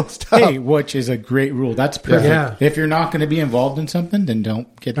to post up." Hey, which is a great rule. That's perfect. Yeah. If you're not going to be involved in something, then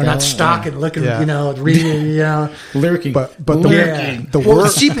don't get. They're not stalking, looking, reading, lurking. But the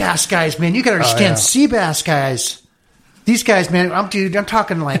sea bass guys, man, you got to understand, sea bass guys. These guys, man, I'm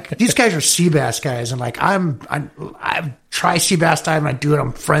talking like these guys are sea bass guys, and like I try sea bass diving. I do it.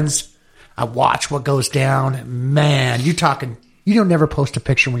 I'm friends. I watch what goes down. Man, you talking You don't never post a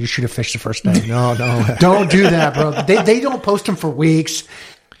picture when you shoot a fish the first day. No. Don't do that, bro. They don't post them for weeks.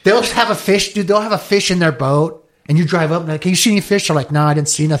 They'll have a fish, dude. They'll have a fish in their boat. And you drive up and like, can you see any fish? They're like, no, I didn't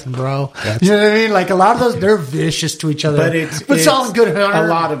see nothing, bro. You know what I mean? Like a lot of those, they're vicious to each other. But it's all good. A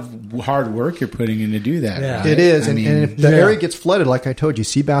lot of hard work you're putting in to do that. Yeah. Right? It is. I And mean, if the area gets flooded, like I told you,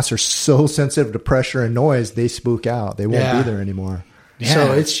 sea bass are so sensitive to pressure and noise, they spook out. They won't be there anymore. Yeah.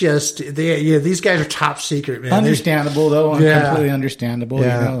 So it's just, these guys are top secret, man. Understandable, though. Completely understandable.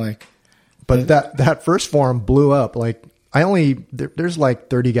 Yeah. You know, like. But that first forum blew up. Like, there's like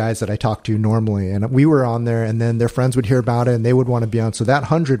 30 guys that I talk to normally, and we were on there, and then their friends would hear about it and they would want to be on. So that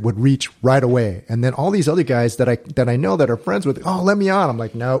 100 would reach right away. And then all these other guys that I know that are friends with, oh, let me on. I'm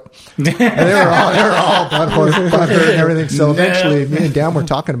like, nope. And they were all butthurt and everything. So eventually me and Dan were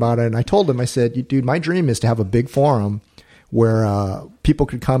talking about it, and I told him, I said, dude, my dream is to have a big forum where people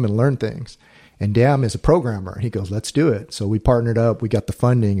could come and learn things. And Dan is a programmer. He goes, let's do it. So we partnered up, we got the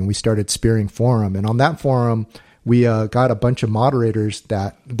funding, and we started Spearing Forum. And on that forum, we got a bunch of moderators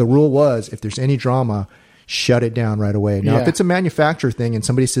that the rule was, if there's any drama, shut it down right away. Now, if it's a manufacturer thing and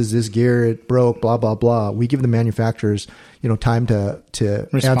somebody says this gear, it broke, blah, blah, blah, we give the manufacturers, time to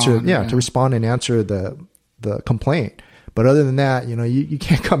respond, answer, to respond and answer the complaint. But other than that, you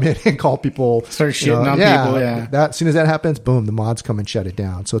can't come in and call people. Start shitting on people, That, as soon as that happens, boom, the mods come and shut it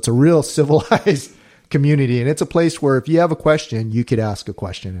down. So it's a real civilized community, and it's a place where if you have a question, you could ask a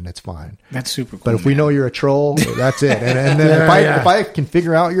question and it's fine. That's super cool. But if we know you're a troll, that's it. And then if I can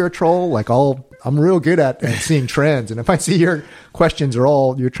figure out you're a troll, like I'm real good at seeing trends. And if I see your questions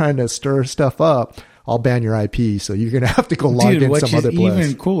are you're trying to stir stuff up, I'll ban your IP. So you're going to have to go log in some other place.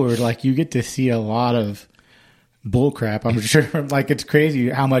 Even cooler, like you get to see a lot of bullcrap. I'm sure, like it's crazy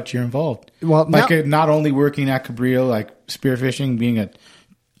how much you're involved. Well, like not only working at Cabrillo, like spearfishing, being a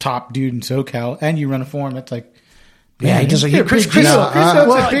top dude in SoCal, and you run a forum. It's like, he does. Chris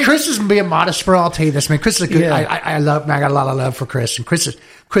is being modest, bro. I'll tell you this, man. Chris is a good. Yeah. I love. Man, I got a lot of love for Chris, and Chris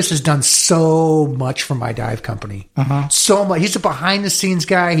has done so much for my dive company. So much. He's a behind the scenes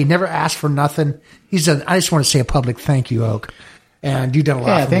guy. He never asked for nothing. I just want to say a public thank you, Oak. And you've done a lot.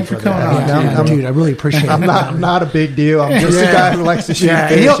 Yeah, thanks for coming on, dude. I really appreciate it. I'm not a big deal. I'm just a guy who likes to shoot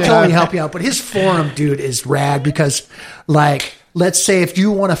fish. He'll totally help you out. But his forum, dude, is rad because, like, let's say if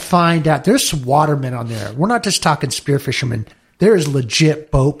you want to find out, there's some watermen on there. We're not just talking spear fishermen. There is legit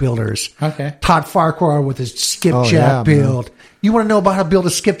boat builders. Okay. Todd Farquhar with his skipjack build. Man. You want to know about how to build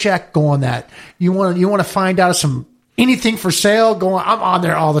a skipjack? Go on that. You want to find out some anything for sale? Go on. I'm on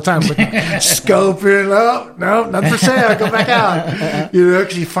there all the time with scoping. Oh, no, nothing for sale. Go back out.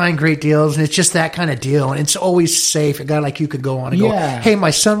 Because you find great deals, and it's just that kind of deal. And it's always safe. A guy like you could go on and go, hey,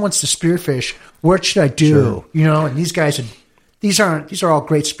 my son wants to spearfish. What should I do? Sure. And these guys these are all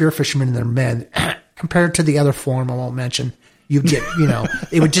great spear fishermen and they're men. Compared to the other forum I won't mention, you get,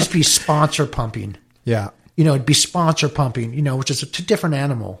 it would just be sponsor pumping. Yeah. It'd be sponsor pumping, which is a different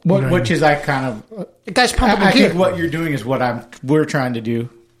animal. Is I kind of... The guy's pumping I think what you're doing is what we're trying to do,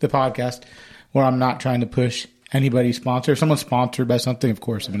 the podcast, where I'm not trying to push anybody's sponsor. If someone's sponsored by something, of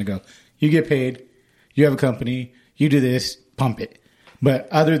course I'm going to go, you get paid, you have a company, you do this, pump it. But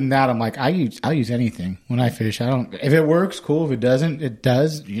other than that, I'm like, I'll use anything when I fish. If it works, cool. If it doesn't, it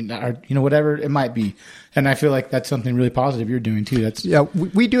does. Whatever it might be. And I feel like that's something really positive you're doing too.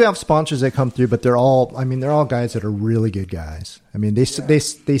 We do have sponsors that come through, but they're all guys that are really good guys. I mean, they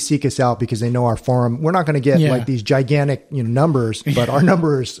seek us out because they know our forum. We're not going to get like these gigantic, numbers, but our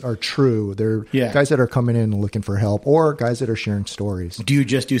numbers are true. They're guys that are coming in and looking for help, or guys that are sharing stories. Do you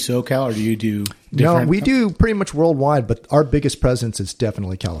just do SoCal, or do you do different? No, we do pretty much worldwide, but our biggest presence is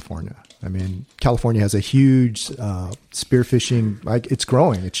definitely California. I mean, California has a huge spearfishing. It's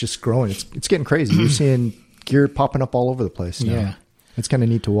growing. It's just growing. It's getting crazy. You're seeing gear popping up all over the place now. Yeah. It's kind of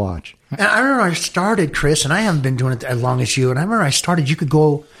neat to watch. And I remember I started, Chris, and I haven't been doing it as long as you. And I remember I started, you could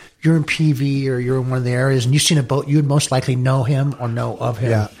go, you're in PV or you're in one of the areas and you've seen a boat, you would most likely know him or know of him.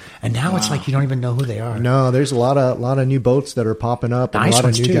 Yeah. And now it's like you don't even know who they are. No, there's a lot of new boats that are popping up and nice a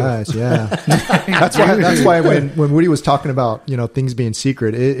lot of new guys. Yeah. That's why when Woody was talking about, things being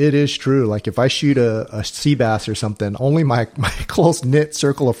secret, it is true. Like if I shoot a sea bass or something, only my close knit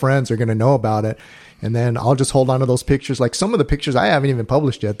circle of friends are going to know about it. And then I'll just hold on to those pictures. Like some of the pictures I haven't even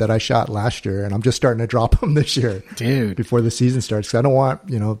published yet that I shot last year, and I'm just starting to drop them this year, dude, before the season starts. Because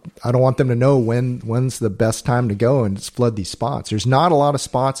I don't want them to know when's the best time to go and just flood these spots. There's not a lot of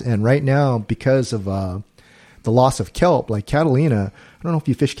spots, and right now because of the loss of kelp, like Catalina. I don't know if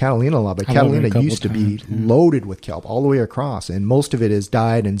you fish Catalina a lot, but Catalina used to be loaded with kelp all the way across, and most of it has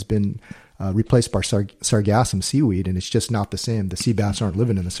died and has been replaced by sargassum seaweed, and it's just not the same. The sea bass aren't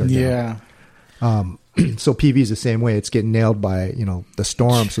living in the sargassum. Yeah. So PV is the same way. It's getting nailed by, the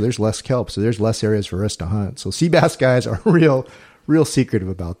storm. So there's less kelp. So there's less areas for us to hunt. So sea bass guys are real secretive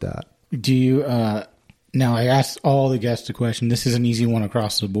about that. Do you, now I asked all the guests a question. This is an easy one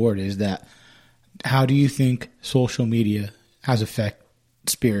across the board, is that how do you think social media has affected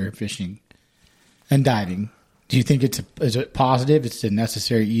spear fishing and diving? Do you think is it positive? It's a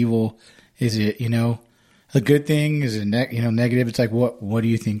necessary evil? Is it, a good thing? Is it negative? It's like, what do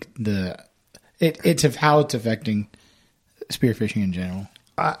you think it's how it's affecting spearfishing in general?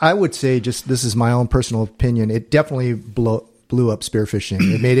 I would say, just this is my own personal opinion, it definitely blew up spearfishing.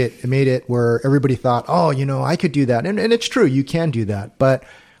 It made it where everybody thought, I could do that. And it's true, you can do that. But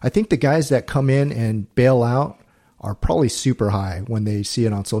I think the guys that come in and bail out are probably super high when they see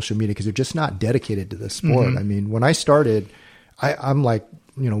it on social media because they're just not dedicated to the sport. Mm-hmm. I mean, when I started, I'm like,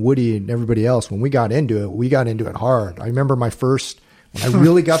 Woody and everybody else, when we got into it hard. I remember when I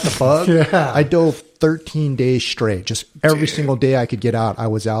really got the bug, yeah. I dove 13 days straight. Just every single day I could get out, I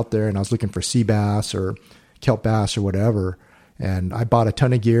was out there and I was looking for sea bass or kelp bass or whatever. And I bought a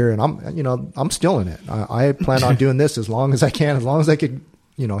ton of gear and I'm still in it. I plan on doing this as long as I can, as long as I could,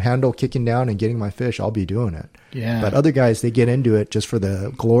 handle kicking down and getting my fish, I'll be doing it. Yeah. But other guys, they get into it just for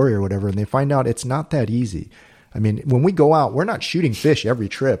the glory or whatever. And they find out it's not that easy. I mean, when we go out, we're not shooting fish every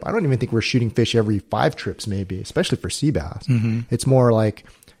trip. I don't even think we're shooting fish every 5 trips, maybe, especially for sea bass. Mm-hmm. It's more like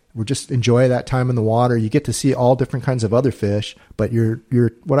we're just enjoy that time in the water. You get to see all different kinds of other fish, but you're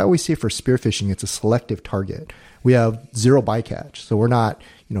what I always say for spearfishing, it's a selective target. We have 0 bycatch, so we're not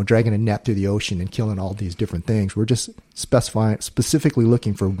dragging a net through the ocean and killing all these different things. We're just specifically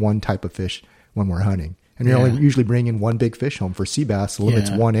looking for one type of fish when we're hunting, and you're only usually bringing one big fish home. For sea bass, the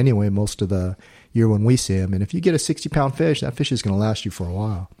limit's one anyway most of the year when we see them. And if you get a 60-pound fish, that fish is going to last you for a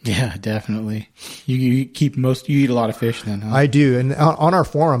while. Yeah, definitely. You eat a lot of fish then, huh? I do. And on our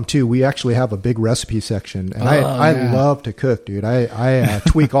forum too, we actually have a big recipe section. And I love to cook, dude. I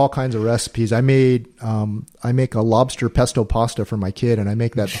tweak all kinds of recipes. I make a lobster pesto pasta for my kid, and I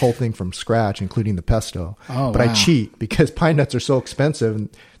make that whole thing from scratch, including the pesto. But I cheat because pine nuts are so expensive and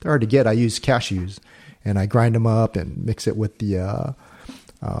they're hard to get. I use cashews and I grind them up and mix it with the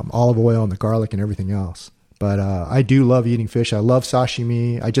olive oil and the garlic and everything else. But I do love eating fish. I love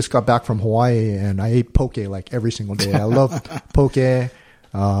sashimi. I just got back from Hawaii and I ate poke like every single day. I love poke. I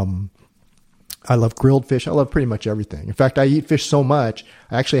love grilled fish. I love pretty much everything. In fact, I eat fish so much,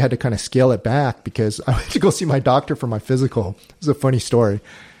 I actually had to kind of scale it back because I went to go see my doctor for my physical. It's a funny story.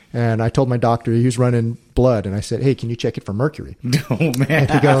 And I told my doctor, he was running blood, and I said, "Hey, can you check it for mercury?" Oh, man. And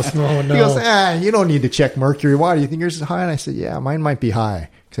he goes, you don't need to check mercury. Why? Do you think yours is high? And I said, yeah, mine might be high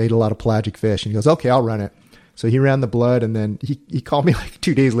because I ate a lot of pelagic fish. And he goes, okay, I'll run it. So he ran the blood, and then he called me like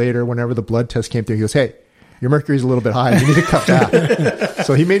 2 days later whenever the blood test came through. He goes, hey, your mercury's a little bit high. You need to cut back.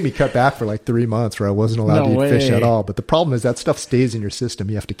 So he made me cut back for like 3 months where I wasn't allowed to eat fish at all. But the problem is that stuff stays in your system.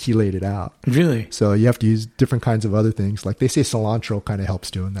 You have to chelate it out. Really? So you have to use different kinds of other things. Like they say cilantro kind of helps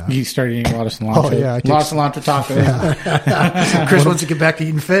doing that. You started eating a lot of cilantro. Oh, yeah. A lot of cilantro tacos. Yeah. Chris wants to get back to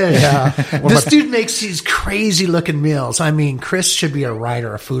eating fish. Yeah. This dude makes these crazy looking meals. I mean, Chris should be a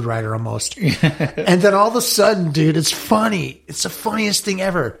writer, a food writer almost. And then all of a sudden, dude, it's funny. It's the funniest thing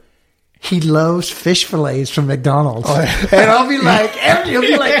ever. He loves fish fillets from McDonald's. Oh, yeah. And I'll be like, he'll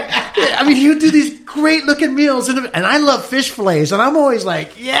be like, I mean, he'll do these great looking meals. And I love fish fillets. And I'm always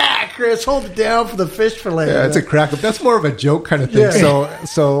like, yeah, Chris, hold it down for the fish fillet. Yeah, it's a crack up. That's more of a joke kind of thing. Yeah.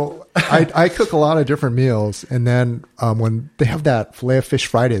 So I cook a lot of different meals. And then when they have that filet of fish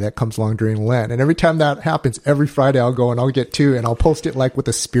Friday that comes along during Lent, and every time that happens, every Friday I'll go and I'll get 2 and I'll post it like with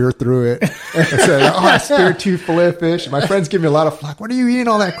a spear through it. And say, I speared 2 filet of fish. My friends give me a lot of flack. What are you eating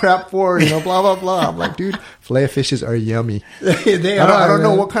all that crap for? Blah, blah, blah. I'm like, dude, filet of fishes are yummy. I don't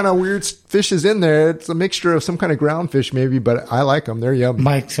know what kind of weird fish is in there. It's a mixture of some kind of ground fish maybe, but I like them. They're yummy.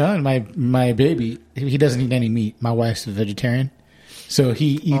 My son, my baby, he doesn't eat any meat. My wife's a vegetarian. So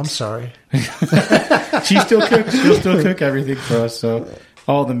he eats. Oh, I'm sorry. She still cooks. She'll still cook everything for us. So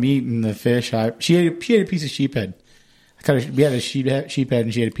all the meat and the fish. She ate a piece of sheep head. We had a sheep head,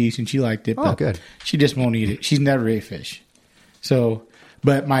 and she had a piece, and she liked it. Oh, good. She just won't eat it. She's never ate fish. So,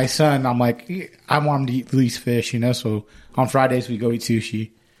 but my son, I'm like, I want him to eat at least fish, So on Fridays we go eat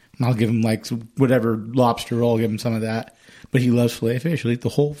sushi, and I'll give him like whatever lobster roll. I'll give him some of that. But he loves filet fish. He'll eat the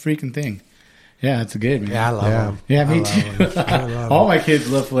whole freaking thing. Yeah, that's good, man. Yeah, I love them. Yeah, me too. All my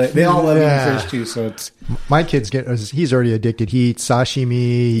kids love filet. They all love eating fish too, so it's... My kid's he's already addicted. He eats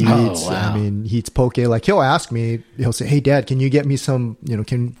sashimi. He eats poke. Like, he'll ask me, he'll say, "Hey, Dad, can you get me some,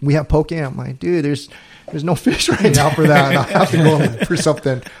 can we have poke?" I'm like, dude, there's no fish right now for that. I'll have to go for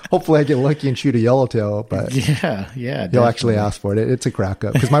something. Hopefully I get lucky and shoot a yellowtail, but yeah, he'll actually ask for it. It's a crack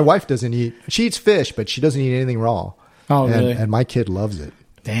up because my wife doesn't eat, she eats fish, but she doesn't eat anything raw. Oh, really? And my kid loves it.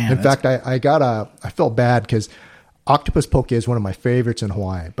 Damn. In fact, I felt bad because octopus poke is one of my favorites in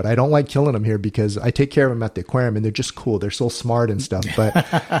Hawaii, but I don't like killing them here because I take care of them at the aquarium and they're just cool. They're so smart and stuff. But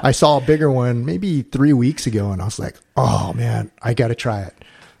I saw a bigger one maybe 3 weeks ago and I was like, oh man, I got to try it.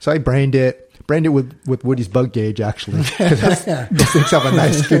 So I brained it with Woody's bug gauge, actually. Those things have a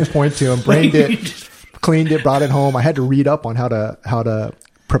nice good point to them. Brained it, cleaned it, brought it home. I had to read up on how to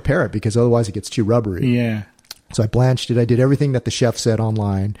prepare it because otherwise it gets too rubbery. Yeah. So I blanched it. I did everything that the chef said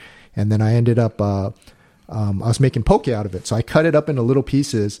online. And then I ended up, I was making poke out of it. So I cut it up into little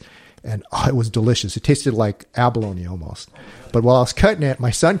pieces and it was delicious. It tasted like abalone almost. But while I was cutting it,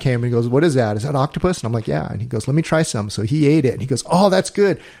 my son came and he goes, "What is that? Is that octopus?" And I'm like, "Yeah." And he goes, "Let me try some." So he ate it and he goes, "Oh, that's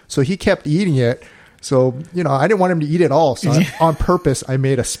good." So he kept eating it. So, I didn't want him to eat it all. So on purpose, I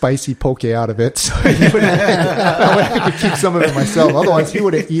made a spicy poke out of it. So I could keep some of it myself. Otherwise, he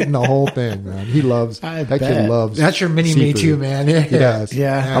would have eaten the whole thing, man. Kid loves. That's your mini seafood. Me too, man. Yeah. He does.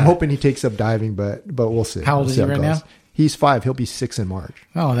 Yeah. I'm hoping he takes up diving, but we'll see. How old is he right now? He's 5. He'll be 6 in March.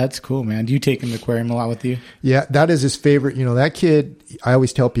 Oh, that's cool, man. Do you take him to the aquarium a lot with you? Yeah, that is his favorite. That kid, I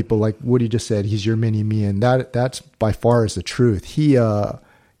always tell people, like Woody just said, he's your mini me. And that's by far is the truth.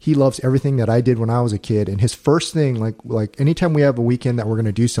 He loves everything that I did when I was a kid. And his first thing, like anytime we have a weekend that we're going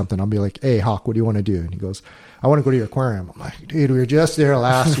to do something, I'll be like, "Hey, Hawk, what do you want to do?" And he goes, "I want to go to your aquarium." I'm like, "Dude, we were just there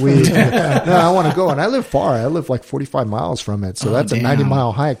last week." No, I want to go. And I live far. I live like 45 miles from it. So that's a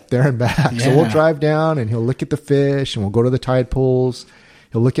 90-mile hike there and back. Yeah. So we'll drive down and he'll look at the fish and we'll go to the tide pools.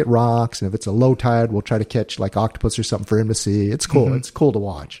 He'll look at rocks. And if it's a low tide, we'll try to catch like octopus or something for him to see. It's cool. Mm-hmm. It's cool to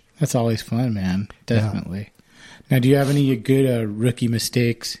watch. That's always fun, man. Definitely. Yeah. Now, do you have any good rookie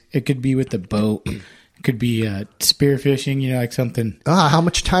mistakes? It could be with the boat. It could be spearfishing, like something. How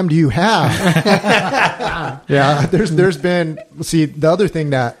much time do you have? Yeah, there's been, see, the other thing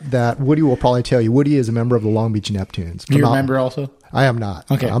that Woody will probably tell you, Woody is a member of the Long Beach Neptunes. Do you remember also? I am not.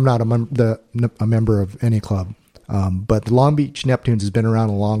 Okay. I'm not a member of any club. But the Long Beach Neptunes has been around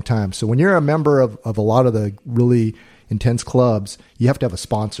a long time. So when you're a member of a lot of the really intense clubs, you have to have a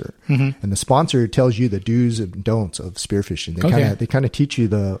sponsor. Mm-hmm. And the sponsor tells you the do's and don'ts of spearfishing. They kind of teach you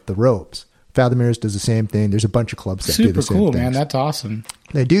the ropes. Fathomers does the same thing. There's a bunch of clubs that do the same thing. Super cool, man. That's awesome.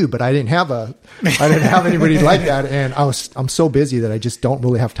 They do, but I didn't have anybody like that, and I'm so busy that I just don't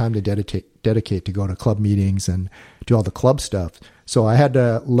really have time to dedicate to go to club meetings and do all the club stuff. So I had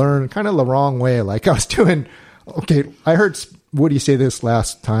to learn kind of the wrong way. Like I was doing. Okay, I heard Woody say this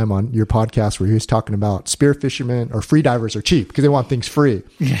last time on your podcast where he was talking about spear fishermen or free divers are cheap because they want things free.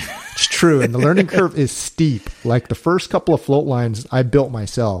 Yeah. It's true, and the learning curve is steep. Like the first couple of float lines I built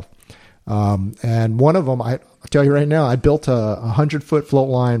myself. And one of them, I'll tell you right now, I built a 100-foot float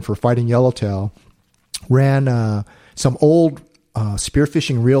line for fighting yellowtail, ran some old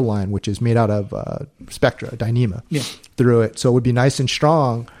spearfishing reel line, which is made out of Spectra, Dyneema, through it. So it would be nice and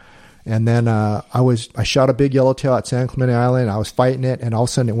strong. And then I shot a big yellowtail at San Clemente Island. I was fighting it, and all of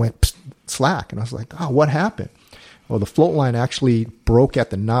a sudden it went slack. And I was like, "Oh, what happened?" Well, the float line actually broke at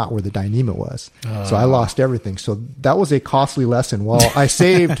the knot where the Dyneema was. So I lost everything. So that was a costly lesson. Well, I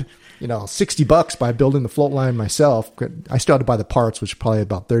saved... $60 by building the float line myself. I still had to buy the parts, which is probably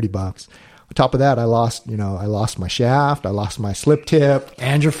about $30. On top of that, I lost my shaft. I lost my slip tip.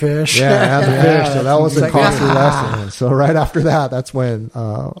 And your fish. Yeah, and the fish. So that was a costly lesson. So right after that, that's when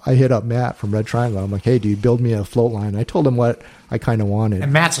I hit up Matt from Red Triangle. I'm like, "Hey, dude, build me a float line." I told him what I kind of wanted.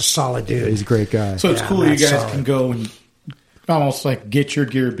 And Matt's a solid dude. He's a great guy. So it's cool you guys can go and almost like get your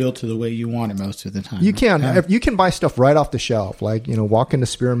gear built to the way you want it most of the time. You can. Yeah. You can buy stuff right off the shelf. Like, walk into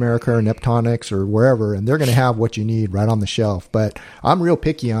Spear America or Neptonics or wherever, and they're going to have what you need right on the shelf. But I'm real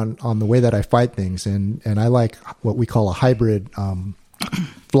picky on the way that I fight things, and I like what we call a hybrid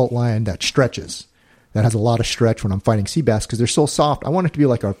float line that stretches. That has a lot of stretch when I'm fighting sea bass because they're so soft. I want it to be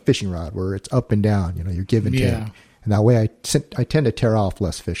like a fishing rod where it's up and down. You're give and take. And that way I tend to tear off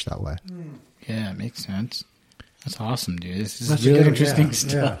less fish that way. Yeah, it makes sense. That's awesome, dude. This is really interesting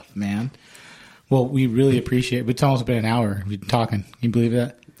stuff, man. Well, we really appreciate it. It's almost been an hour we've been talking. Can you believe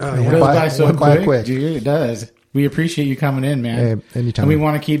that? It goes by so quick. Dude, it does. We appreciate you coming in, man. Hey, anytime. And we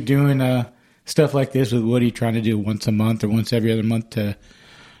want to keep doing stuff like this with Woody, trying to do once a month or once every other month to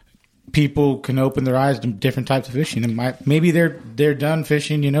people can open their eyes to different types of fishing. And maybe they're done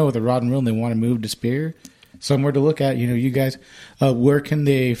fishing, with a rod and reel, and they want to move to spear. Somewhere to look at, you guys. Where can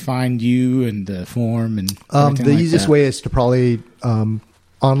they find you and the forum and the easiest way is to probably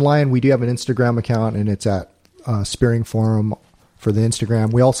online. We do have an Instagram account, and it's at Spearing Forum for the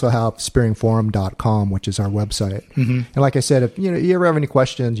Instagram. We also have spearingforum.com, which is our website. Mm-hmm. And like I said, if you ever have any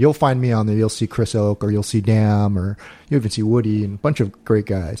questions, you'll find me on there. You'll see Chris Oak, or you'll see Dam, or you even see Woody, and a bunch of great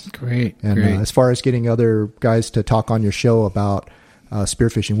guys. Great. And as far as getting other guys to talk on your show about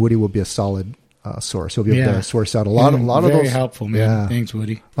spearfishing, Woody will be a solid source. He'll be able to source out a lot of those. Very helpful, man. Yeah. Thanks,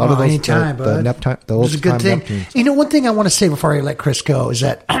 Woody. A lot of those, anytime, bud. The old good thing. Neptunes. One thing I want to say before I let Chris go is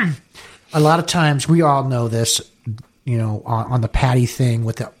that a lot of times we all know this, on the Patty thing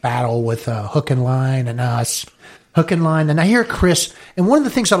with the battle with hook and line and us, hook and line. And I hear Chris, and one of the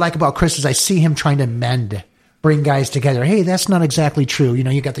things I like about Chris is I see him trying to bring guys together. Hey, that's not exactly true.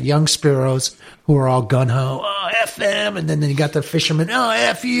 You got the young Sparrows who are all gun-ho, F them, and then you got the fishermen,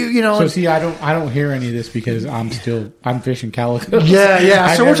 F you, So see, I don't hear any of this because I'm fishing calico.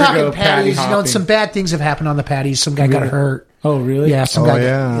 Yeah. So we're talking patties. Some bad things have happened on the patties. Some guy got hurt. Oh, really? Yeah, some guy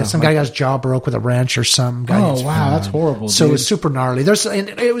got his jaw broke with a wrench or some guy. Oh, wow, that's horrible. So it was super gnarly. And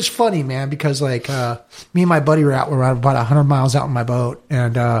it was funny, man, because like me and my buddy were about 100 miles out in my boat,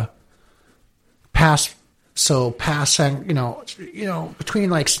 and passing, between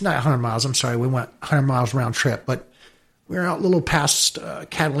like not 100 miles. I'm sorry, we went 100 miles round trip, but we were out a little past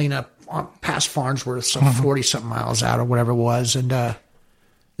Catalina, past Farnsworth, some 40 something miles out or whatever it was, and there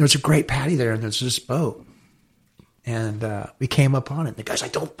was a great patty there, and there's this boat. And we came up on it. And the guy's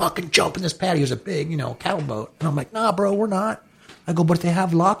like, don't fucking jump in this patty. It was a big, cattle boat. And I'm like, nah, bro, we're not. I go, but if they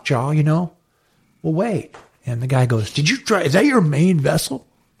have lockjaw, we'll wait. And the guy goes, did you try? Is that your main vessel?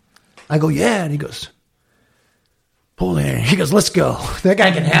 I go, yeah. And he goes, pull in. He goes, let's go. That guy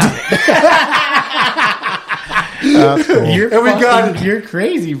can have it. Cool. You're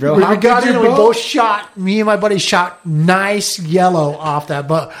crazy, bro. We got in and we both shot. Me and my buddy shot nice yellow off that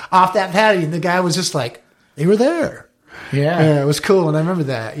patty. And the guy was just like, they were there. Yeah. It was cool. And I remember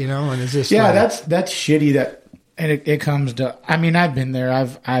that, and it's just that's shitty that, and it comes to, I've been there.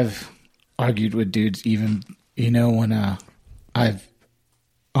 I've argued with dudes even, when I've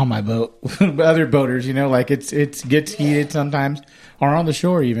on my boat with other boaters, like it gets heated sometimes, or on the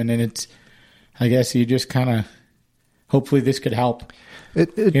shore even. And I guess you just kind of, hopefully this could help.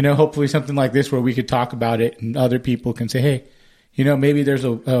 Hopefully something like this where we could talk about it and other people can say, hey, maybe there's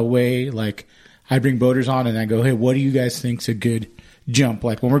a way, like, I bring boaters on and I go, hey, what do you guys think's a good jump?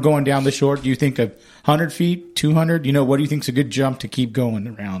 Like when we're going down the shore, do you think of 100 feet, 200? What do you think's a good jump to keep going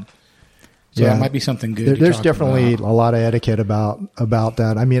around? So that might be something good. There's definitely a lot of etiquette about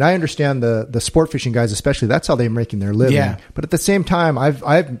that. I understand the sport fishing guys, especially, that's how they're making their living. Yeah. But at the same time,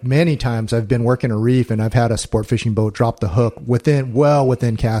 I've many times I've been working a reef and I've had a sport fishing boat drop the hook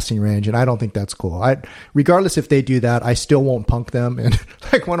within casting range, and I don't think that's cool. Regardless if they do that, I still won't punk them. And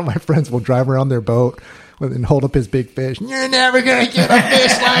like one of my friends will drive around their boat and hold up his big fish. You're never going to get a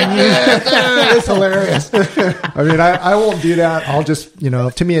fish like this. It's hilarious. I won't do that. I'll just,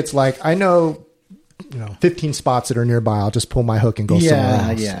 to me, it's like, I know, 15 spots that are nearby. I'll just pull my hook and go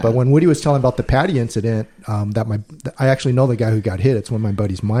somewhere else. Yeah. But when Woody was telling about the patty incident, I actually know the guy who got hit. It's one of my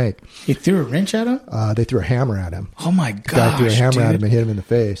buddies, Mike. He threw a wrench at him? They threw a hammer at him. Oh my gosh, the guy threw a hammer at him and hit him in the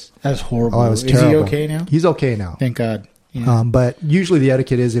face. That's horrible. Oh, it was terrible. Is he okay now? He's okay now. Thank God. Yeah. But usually the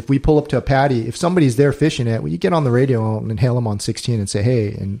etiquette is if we pull up to a patty, if somebody's there fishing it, you get on the radio and hail them on 16 and say,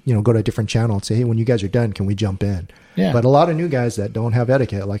 hey, and go to a different channel and say, hey, when you guys are done, can we jump in? Yeah. But a lot of new guys that don't have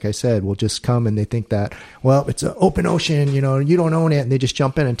etiquette, like I said, will just come and they think that, well, it's an open ocean, you don't own it, and they just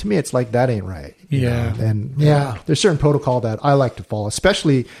jump in. And to me, it's like, that ain't right. Yeah. And there's certain protocol that I like to follow,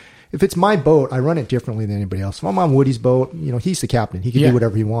 especially if it's my boat. I run it differently than anybody else. If I'm on Woody's boat, he's the captain. He can do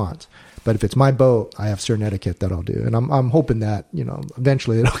whatever he wants. But if it's my boat, I have certain etiquette that I'll do, and I'm hoping that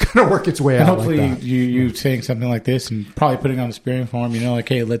eventually it'll kind of work its way out. Hopefully, like that. you saying something like this and probably putting on the Spearing Forum, like,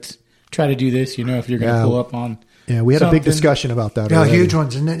 hey, let's try to do this. If you're going to pull up on, we had a big discussion about that. Yeah, huge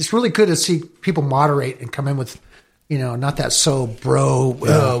ones, and it's really good to see people moderate and come in with, not that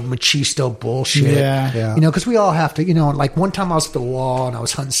machisto bullshit. Yeah. Because we all have to, like one time I was at the wall and I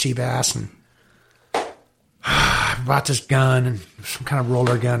was hunting sea bass and I brought this gun and some kind of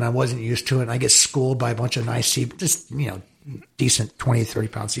roller gun. I wasn't used to it. And I get schooled by a bunch of nice decent 20, 30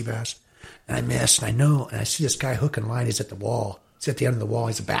 pound sea bass. And I miss, and I know, and I see this guy hook and line. He's at the wall. He's at the end of the wall.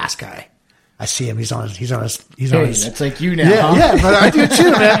 He's a bass guy. I see him. He's on his. That's like you now. Yeah, huh? yeah, but I do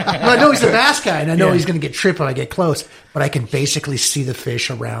too, man. But I know he's a bass guy, and I know he's going to get tripped when I get close. But I can basically see the fish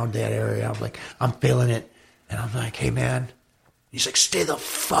around that area. I'm feeling it, and I'm like, hey, man, He's like, stay the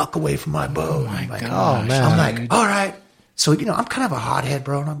fuck away from my boat. I'm like, gosh, man. I'm like, all right. So, I'm kind of a hothead,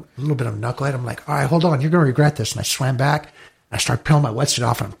 bro, and I'm a little bit of a knucklehead. I'm like, all right, hold on. You're going to regret this. And I swam back, and I start peeling my wetsuit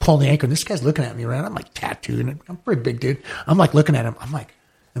off, and I'm pulling the anchor, and this guy's looking at me, right? I'm like tattooed, and I'm a pretty big dude. I'm like looking at him. I'm like,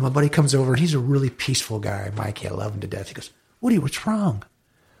 and my buddy comes over, and he's a really peaceful guy. Mikey, I love him to death. He goes, Woody, what's wrong?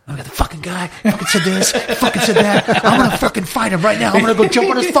 I'm like, the fucking guy fucking said this, fucking said that. I'm going to fucking fight him right now. I'm going to go jump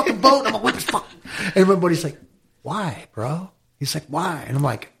on his fucking boat, and I'm going to whip his fucking... And my buddy's like, why, bro? He's like, why? And I'm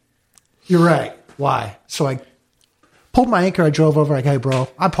like, you're right. Why? So I pulled my anchor. I drove over. Like, hey, bro,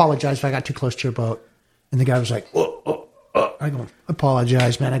 I apologize if I got too close to your boat. And the guy was like, I go, I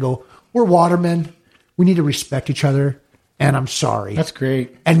apologize, man. I go, we're watermen. We need to respect each other. And I'm sorry. That's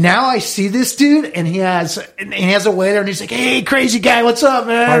great. And now I see this dude, and he has a waiter, and he's like, hey, crazy guy, what's up,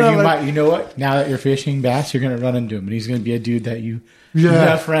 man? Or you know what? Now that you're fishing bass, you're going to run into him, and he's going to be a dude that you're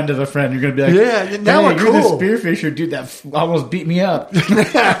a friend of a friend. You're going to be like, yeah, now we're you're cool. the spearfisher dude that almost beat me up.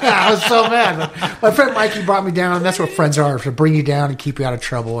 I was so mad. My friend Mikey brought me down, and that's what friends are, to bring you down and keep you out of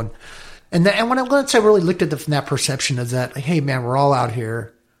trouble. And once I really looked at from that perception of that, like, hey, man, we're all out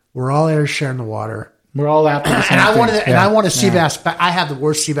here. We're all out here sharing the water. We're all out there. And I want a sea bass. But I have the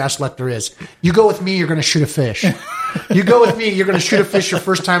worst sea bass luck there is. You go with me, you're going to shoot a fish. You go with me, you're going to shoot a fish your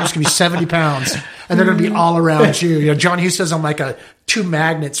first time. It's going to be 70 pounds, and they're going to be all around you. John Hughes says I'm like two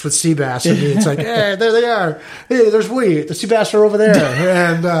magnets with sea bass. And it's like, hey, there they are. Hey, there's Woody. The sea bass are over there.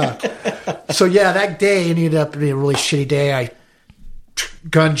 And so yeah, that day ended up being a really shitty day. I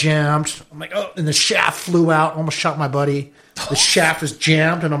gun jammed. I'm like, oh, and the shaft flew out. Almost shot my buddy. The shaft was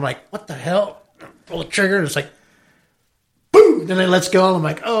jammed, and I'm like, what the hell? Pull the trigger, and it's like, boom! Then it lets go, and I'm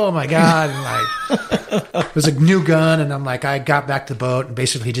like, oh my God. And it was a new gun, and I'm like, I got back to the boat and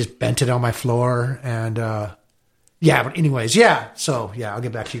basically just bent it on my floor. And yeah, but anyways, yeah. So yeah, I'll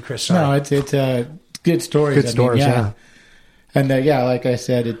get back to you, Chris. Sorry. No, it's good stories. Good stories, yeah. And like I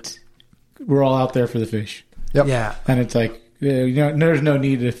said, we're all out there for the fish. Yep. Yeah. And it's like, there's no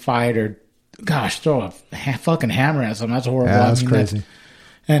need to fight or, gosh, throw a fucking hammer at something. That's horrible. Yeah, that's crazy.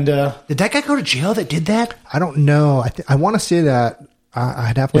 And did that guy go to jail that did that? I don't know. I want to say that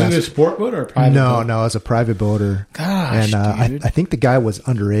I'd have to was ask. it a sport boat or a private boat? No, it was a private boater. Gosh, and dude. I think the guy was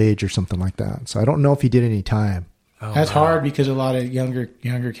underage or something like that. So I don't know if he did any time. That's hard because a lot of younger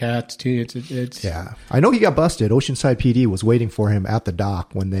cats too. It's Yeah, I know he got busted. Oceanside PD was waiting for him at the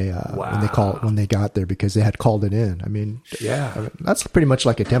dock when they got there because they had called it in. I mean, that's pretty much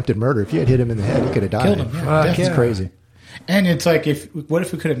like attempted murder. If you had hit him in the head, he could have died. Killed him, That's crazy. And it's like, what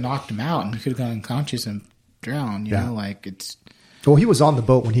if we could have knocked him out and he could have gone unconscious and drowned? You know, like it's. Well, he was on the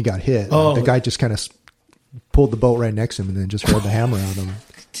boat when he got hit. Oh. The guy just kind of pulled the boat right next to him and then just rolled the hammer on him.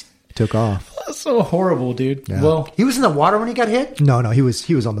 Took off. That's so horrible, dude. Yeah. Well, He was in the water when he got hit? No, he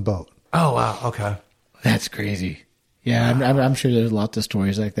was on the boat. Oh, wow. Okay. that's crazy. Yeah, I'm sure there's lots of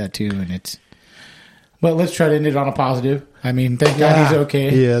stories like that too, and it's. Well, let's try to end it on a positive. I mean, thank God he's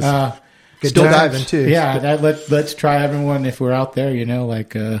okay. He is. Still times. diving too. Yeah, let's try everyone if we're out there.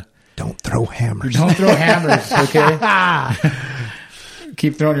 Don't throw hammers. Don't throw hammers, okay?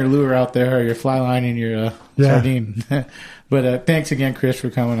 Keep throwing your lure out there or your fly line and your sardine. But thanks again, Chris, for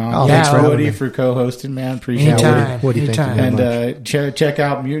coming on. Oh, thanks, thanks for Woody, having me. for co-hosting, man. Appreciate it. Anytime. Woody, thank you very And check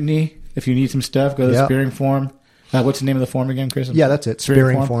out Mutiny if you need some stuff. Go to the Spearing Forum. What's the name of the forum again, Chris? Yeah, that's it.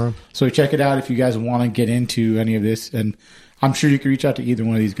 Spearing Forum. So check it out if you guys want to get into any of this. And I'm sure you can reach out to either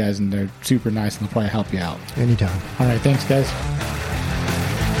one of these guys, and they're super nice, and they'll probably help you out. Anytime. All right, thanks, guys.